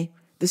 Okay?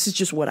 This is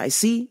just what I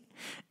see.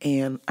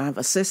 And I've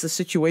assessed the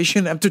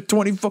situation after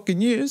 20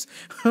 fucking years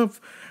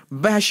of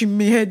bashing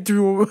me head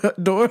through a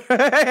door,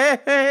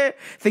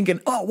 thinking,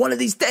 oh, one of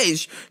these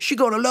days, she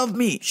gonna love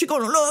me. She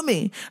gonna love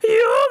me.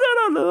 You're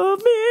gonna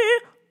love me.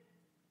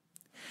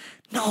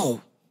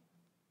 No.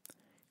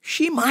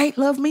 She might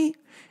love me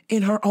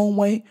in her own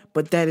way,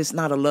 but that is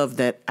not a love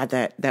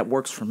that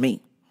works for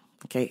me.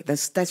 Okay?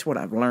 That's what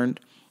I've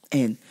learned.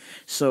 And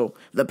so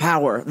the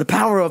power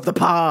of the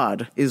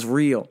pod is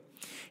real.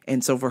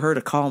 And so for her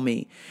to call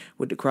me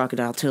with the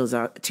crocodile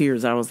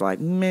tears, I was like,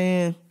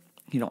 man,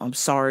 I'm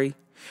sorry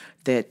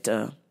that,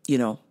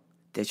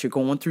 that you're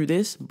going through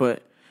this,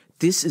 but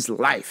this is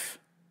life.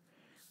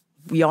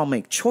 We all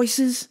make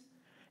choices,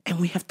 and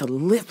we have to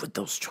live with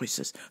those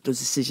choices, those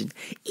decisions.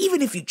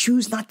 Even if you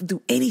choose not to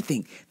do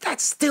anything,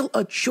 that's still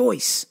a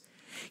choice.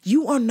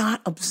 You are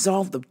not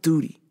absolved of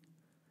duty.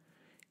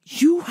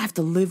 You have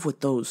to live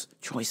with those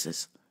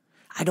choices.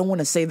 I don't want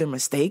to say they're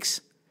mistakes,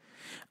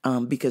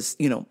 because,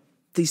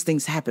 these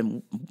things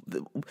happen.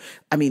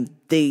 I mean,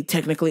 they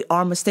technically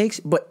are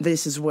mistakes, but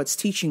this is what's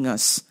teaching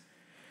us,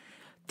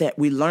 that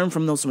we learn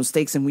from those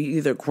mistakes and we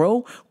either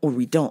grow or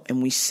we don't.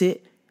 And we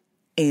sit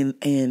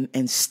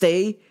and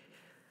stay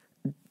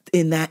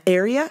in that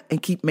area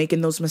and keep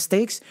making those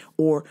mistakes,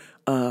 or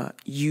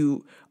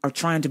you are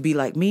trying to be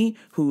like me,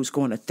 who's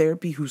going to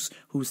therapy, who's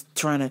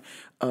trying to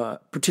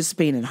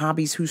participate in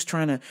hobbies, who's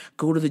trying to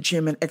go to the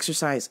gym and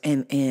exercise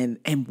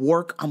and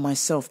work on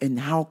myself. And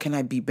how can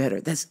I be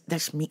better?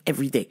 That's me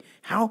every day.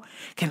 How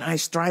can I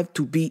strive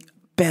to be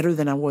better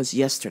than I was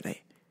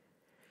yesterday?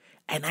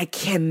 And I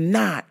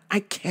cannot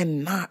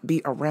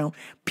be around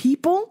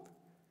people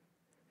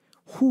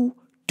who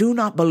do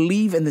not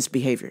believe in this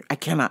behavior. I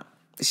cannot.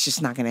 It's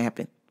just not going to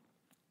happen.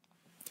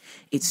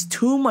 It's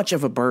too much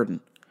of a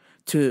burden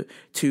to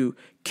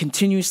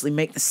continuously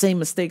make the same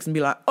mistakes and be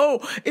like,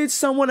 oh, it's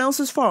someone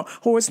else's fault,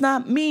 or it's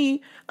not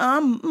me.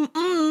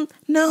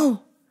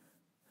 No.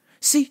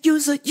 See,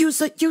 use a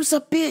bitch. Use a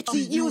bitch.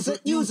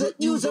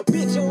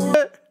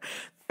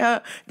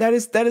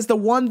 That is the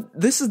one.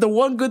 This is the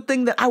one good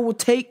thing that I will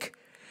take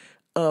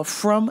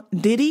from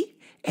Diddy,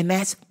 and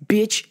that's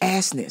bitch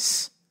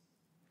assness.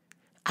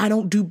 I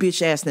don't do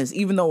bitch assness,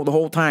 even though the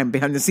whole time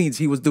behind the scenes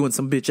he was doing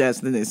some bitch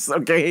assness,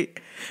 okay?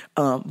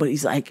 But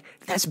he's like,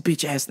 that's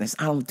bitch assness.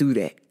 I don't do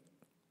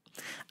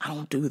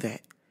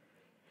that.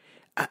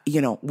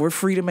 We're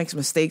free to make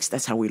mistakes.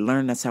 That's how we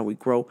learn. That's how we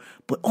grow.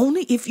 But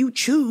only if you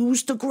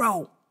choose to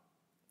grow.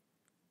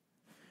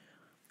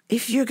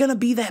 If you're going to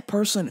be that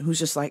person who's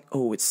just like,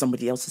 oh, it's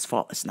somebody else's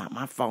fault. It's not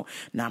my fault,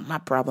 not my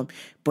problem.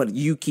 But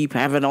you keep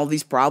having all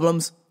these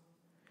problems.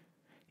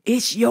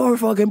 It's your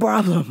fucking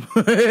problem.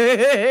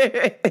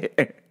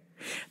 The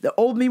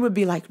old me would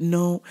be like,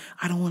 no,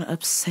 I don't want to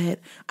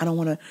upset. I don't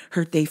want to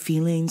hurt their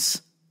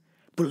feelings.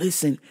 But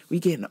listen, we're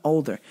getting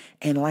older.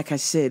 And like I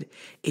said,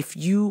 if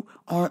you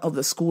aren't of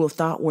the school of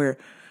thought where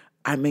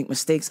I make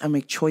mistakes, I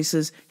make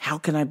choices, how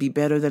can I be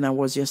better than I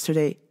was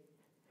yesterday?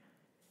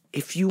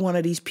 If you one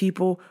of these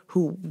people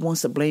who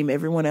wants to blame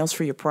everyone else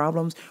for your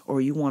problems, or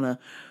you want to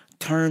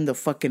turn the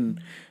fucking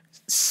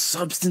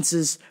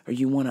substances, or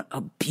you want to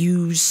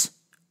abuse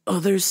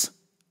others,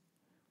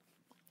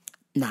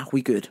 nah,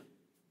 we good.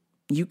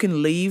 You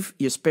can leave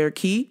your spare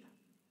key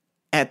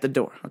at the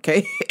door,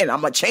 okay? And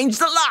I'm going to change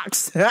the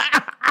locks.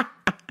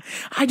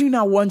 I do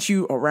not want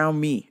you around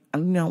me. I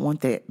do not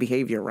want that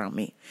behavior around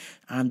me.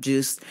 I'm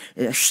just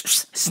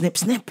snip,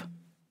 snip.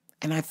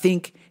 And I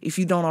think if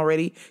you don't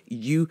already,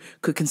 you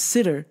could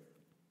consider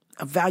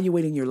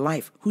evaluating your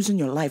life. Who's in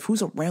your life?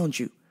 Who's around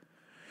you?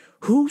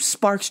 Who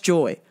sparks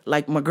joy?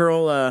 Like my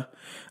girl,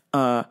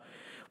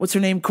 what's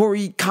her name?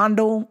 Corey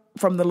Kondo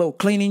from the little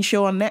cleaning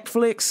show on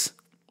Netflix.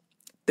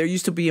 There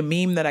used to be a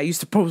meme that I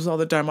used to post all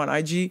the time on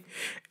IG,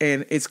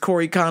 and it's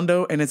Corey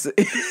Kondo, and it's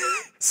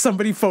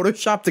somebody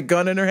photoshopped a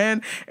gun in her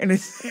hand, and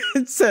it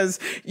says,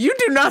 "You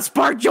do not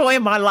spark joy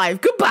in my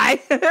life.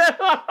 Goodbye."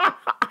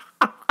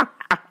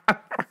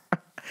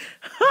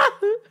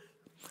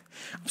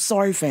 I'm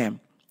sorry, fam.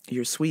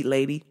 You're a sweet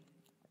lady.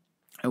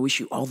 I wish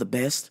you all the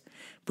best.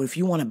 But if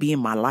you want to be in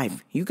my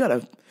life, you got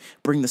to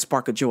bring the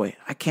spark of joy.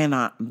 I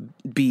cannot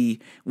be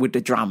with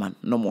the drama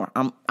no more.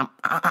 I'm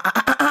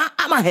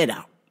a head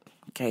out.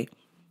 Okay.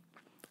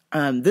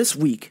 This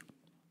week,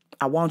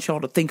 I want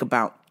y'all to think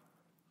about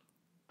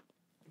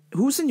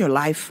who's in your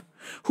life,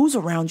 who's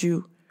around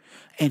you,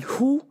 and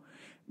who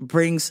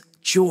brings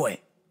joy.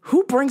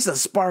 Who brings the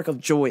spark of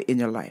joy in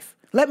your life?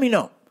 Let me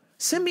know.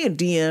 Send me a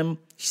DM.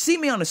 See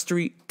me on the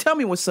street. Tell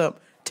me what's up.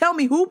 Tell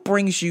me who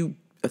brings you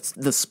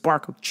the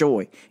spark of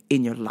joy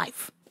in your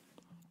life.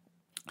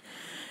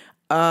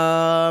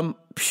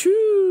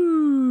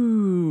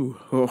 Phew.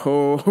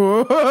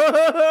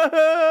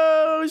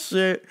 Oh,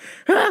 shit.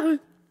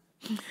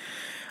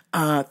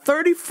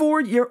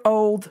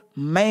 34-year-old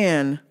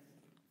man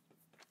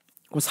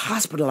was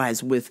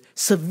hospitalized with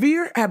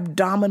severe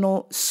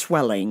abdominal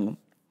swelling.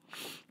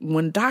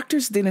 When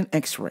doctors did an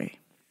x-ray,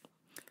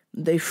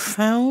 they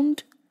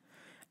found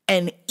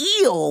an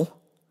eel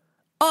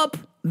up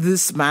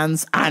this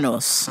man's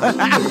anus.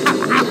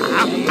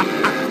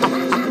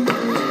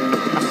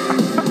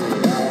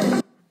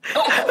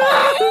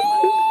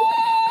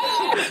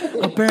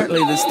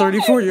 Apparently, this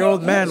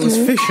 34-year-old man was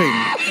fishing.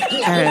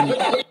 And,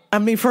 I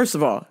mean, first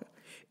of all,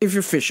 if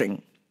you're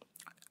fishing,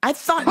 I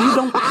thought you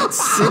don't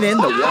sit in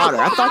the water.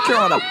 I thought you're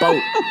on a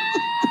boat.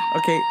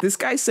 Okay, this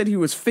guy said he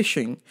was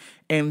fishing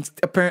and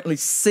apparently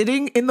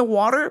sitting in the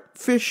water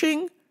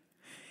fishing,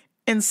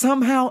 and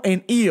somehow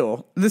an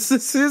eel, this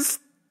is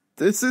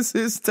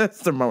his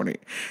testimony.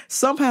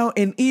 Somehow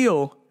an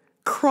eel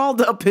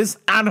crawled up his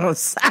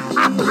anus.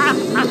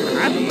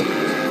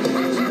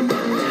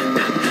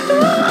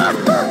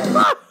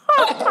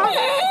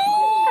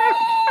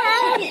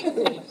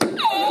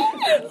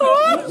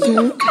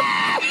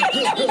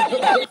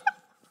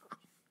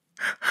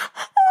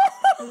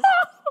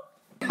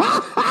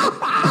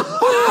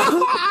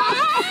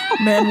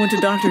 Man went to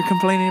doctor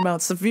complaining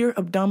about severe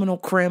abdominal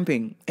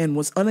cramping and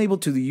was unable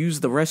to use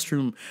the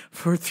restroom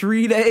for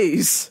 3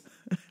 days.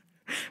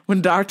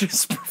 When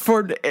doctors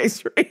performed the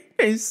x-ray,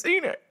 they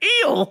seen an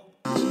eel.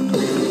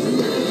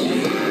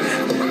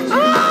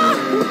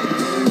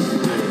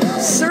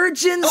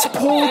 Surgeons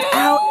pulled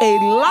out a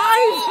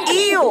live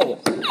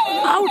eel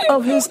out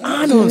of his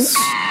anus.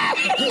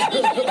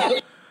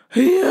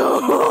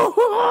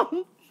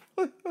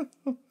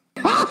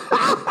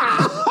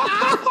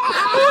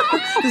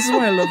 This is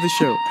why I love the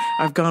show.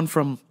 I've gone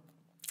from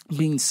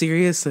being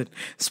serious and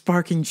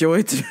sparking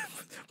joy to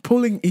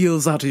pulling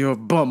eels out of your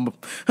bum.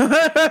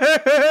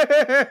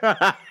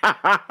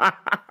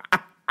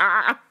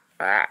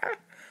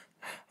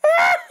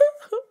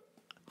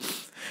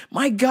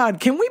 My God,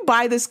 can we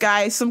buy this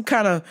guy some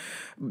kind of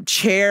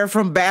chair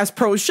from Bass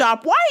Pro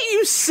Shop? Why are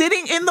you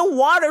sitting in the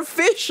water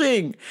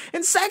fishing?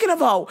 And second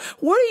of all,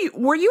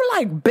 were you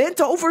like bent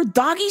over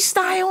doggy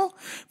style,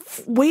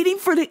 waiting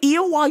for the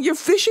eel while you're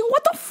fishing?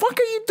 What the fuck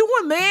are you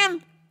doing,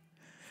 man?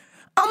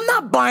 I'm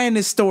not buying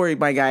this story,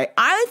 my guy.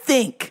 I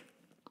think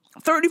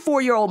a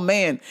 34-year-old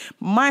man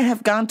might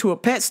have gone to a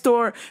pet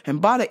store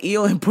and bought an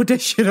eel and put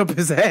that shit up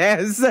his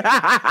ass.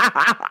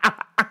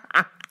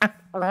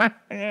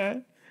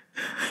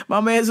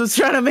 My man was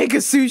trying to make a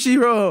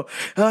sushi roll.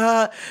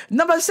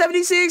 Number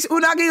 76,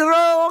 unagi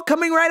roll,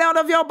 coming right out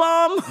of your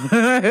bum.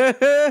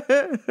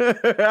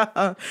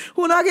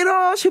 Unagi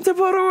roll,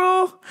 shimteporo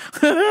roll.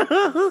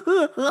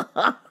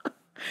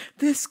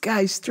 This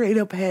guy straight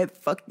up had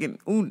fucking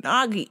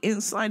unagi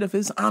inside of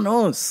his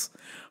anus.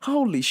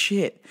 Holy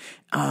shit.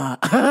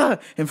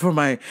 And for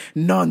my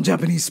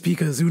non-Japanese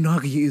speakers,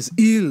 unagi is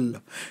ill,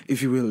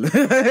 if you will.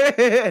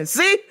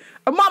 See?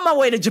 I'm on my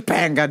way to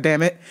Japan,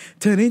 goddammit.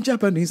 Turning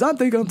Japanese. I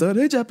think I'm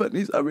turning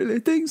Japanese. I really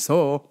think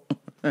so.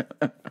 Holy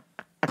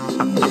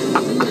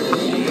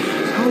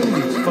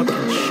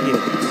fucking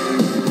shit.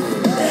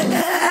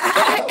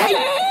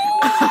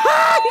 I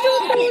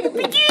don't know where to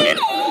begin.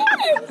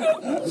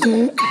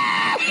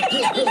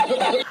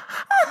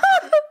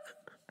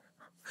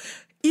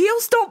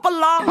 Eels don't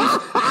belong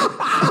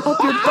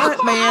up your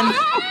butt, man.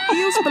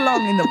 Eels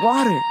belong in the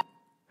water.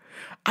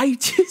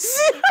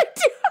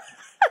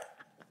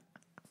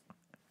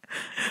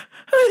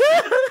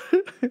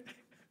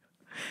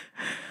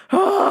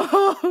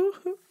 Oh,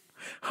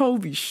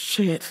 holy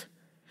shit.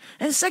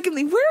 And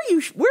secondly, where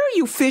are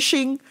you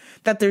fishing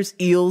that there's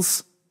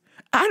eels?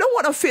 I don't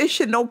want to fish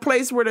in no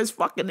place where there's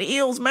fucking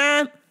eels,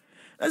 man.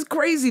 That's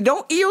crazy.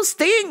 Don't eels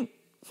sting?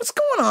 What's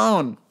going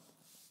on?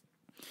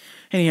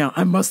 Anyhow,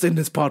 I must end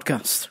this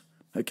podcast.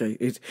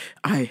 Okay,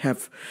 I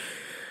have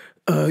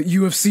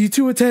UFC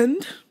to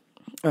attend.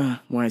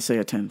 When I say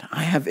attend,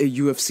 I have a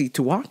UFC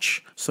to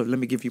watch. So let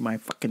me give you my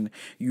fucking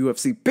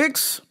UFC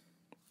picks.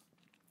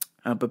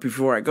 But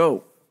before I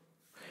go,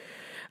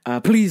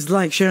 please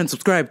like, share, and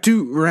subscribe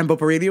to Rambo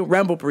Radio,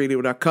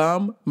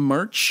 RamboParadio.com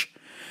merch.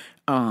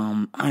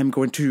 I'm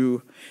going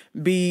to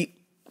be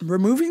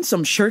removing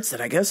some shirts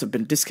that I guess have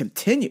been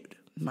discontinued.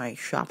 My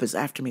shop is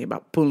after me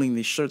about pulling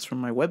these shirts from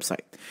my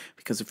website.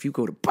 Because if you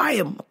go to buy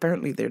them,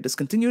 apparently they're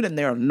discontinued and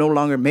they are no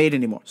longer made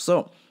anymore.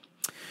 So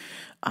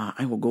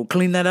I will go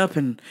clean that up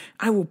and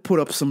I will put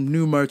up some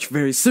new merch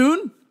very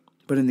soon.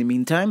 But in the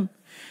meantime,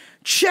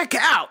 check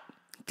out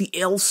the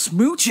El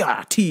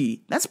Smoocha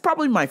tee. That's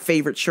probably my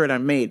favorite shirt I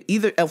made.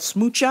 Either El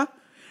Smoocha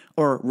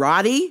or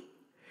Roddy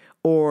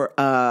or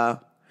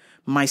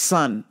my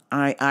son.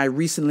 I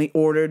recently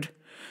ordered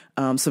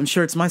some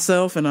shirts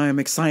myself and I am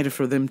excited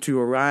for them to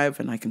arrive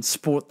and I can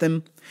sport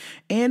them.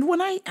 And when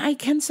I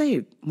can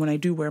say, when I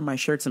do wear my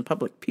shirts in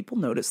public, people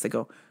notice. They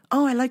go,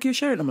 "Oh, I like your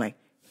shirt." I'm like,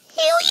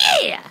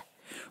 hell yeah!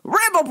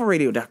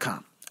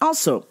 RamboParadio.com.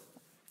 Also,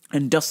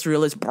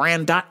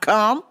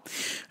 IndustrialistBrand.com.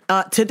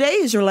 Today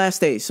is your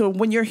last day. So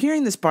when you're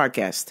hearing this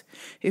podcast,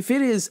 if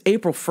it is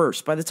April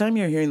 1st, by the time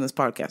you're hearing this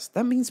podcast,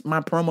 that means my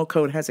promo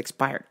code has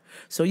expired.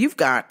 So you've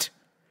got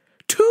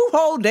 2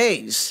 whole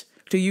days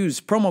to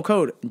use promo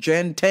code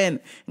GEN10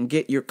 and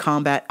get your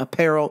combat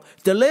apparel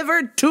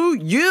delivered to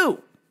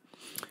you.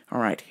 All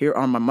right, here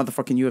are my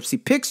motherfucking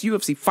UFC picks.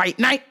 UFC Fight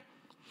Night.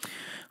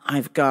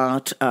 I've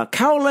got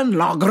Caroline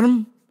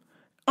Lagren,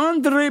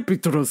 Andrei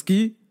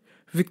Petroski,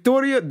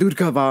 Victoria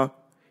Durkava,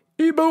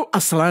 Ibo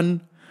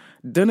Aslan,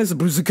 Dennis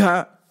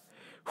Bruzuka,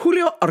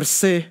 Julio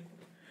Arce,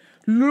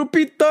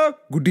 Lupita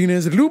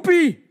Godinez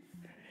Lupi,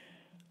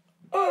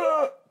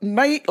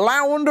 Nate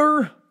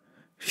Lavender,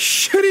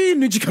 Shiri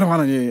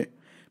Nijikaravane,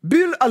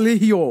 Bill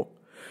Alejio,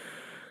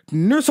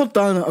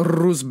 Nursultan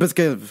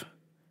Ruzbezkev,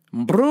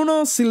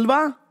 Bruno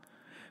Silva,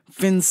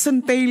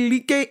 Vincente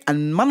Lique,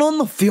 and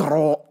Manon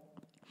Fiorot.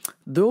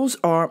 Those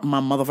are my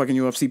motherfucking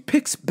UFC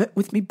picks. Bet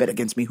with me, bet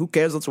against me. Who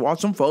cares? Let's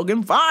watch some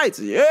fucking fights.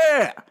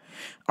 Yeah.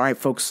 All right,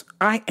 folks.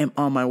 I am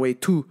on my way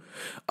to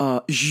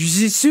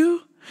Jiu-Jitsu.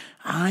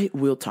 I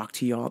will talk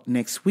to y'all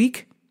next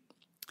week.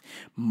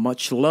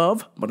 Much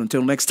love. But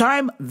until next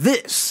time,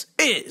 this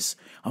is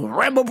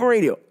Rambo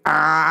Radio.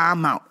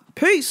 I'm out.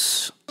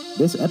 Peace.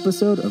 This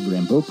episode of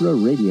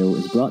Rambopra Radio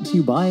is brought to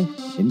you by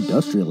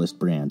Industrialist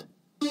Brand.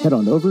 Head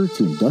on over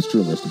to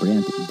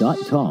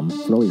industrialistbrand.com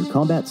for all your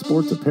combat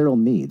sports apparel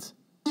needs.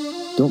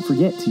 Don't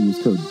forget to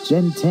use code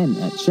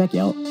GEN10 at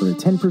checkout for a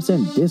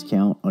 10%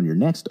 discount on your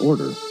next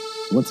order.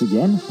 Once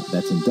again,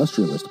 that's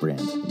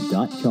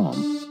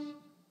industrialistbrand.com.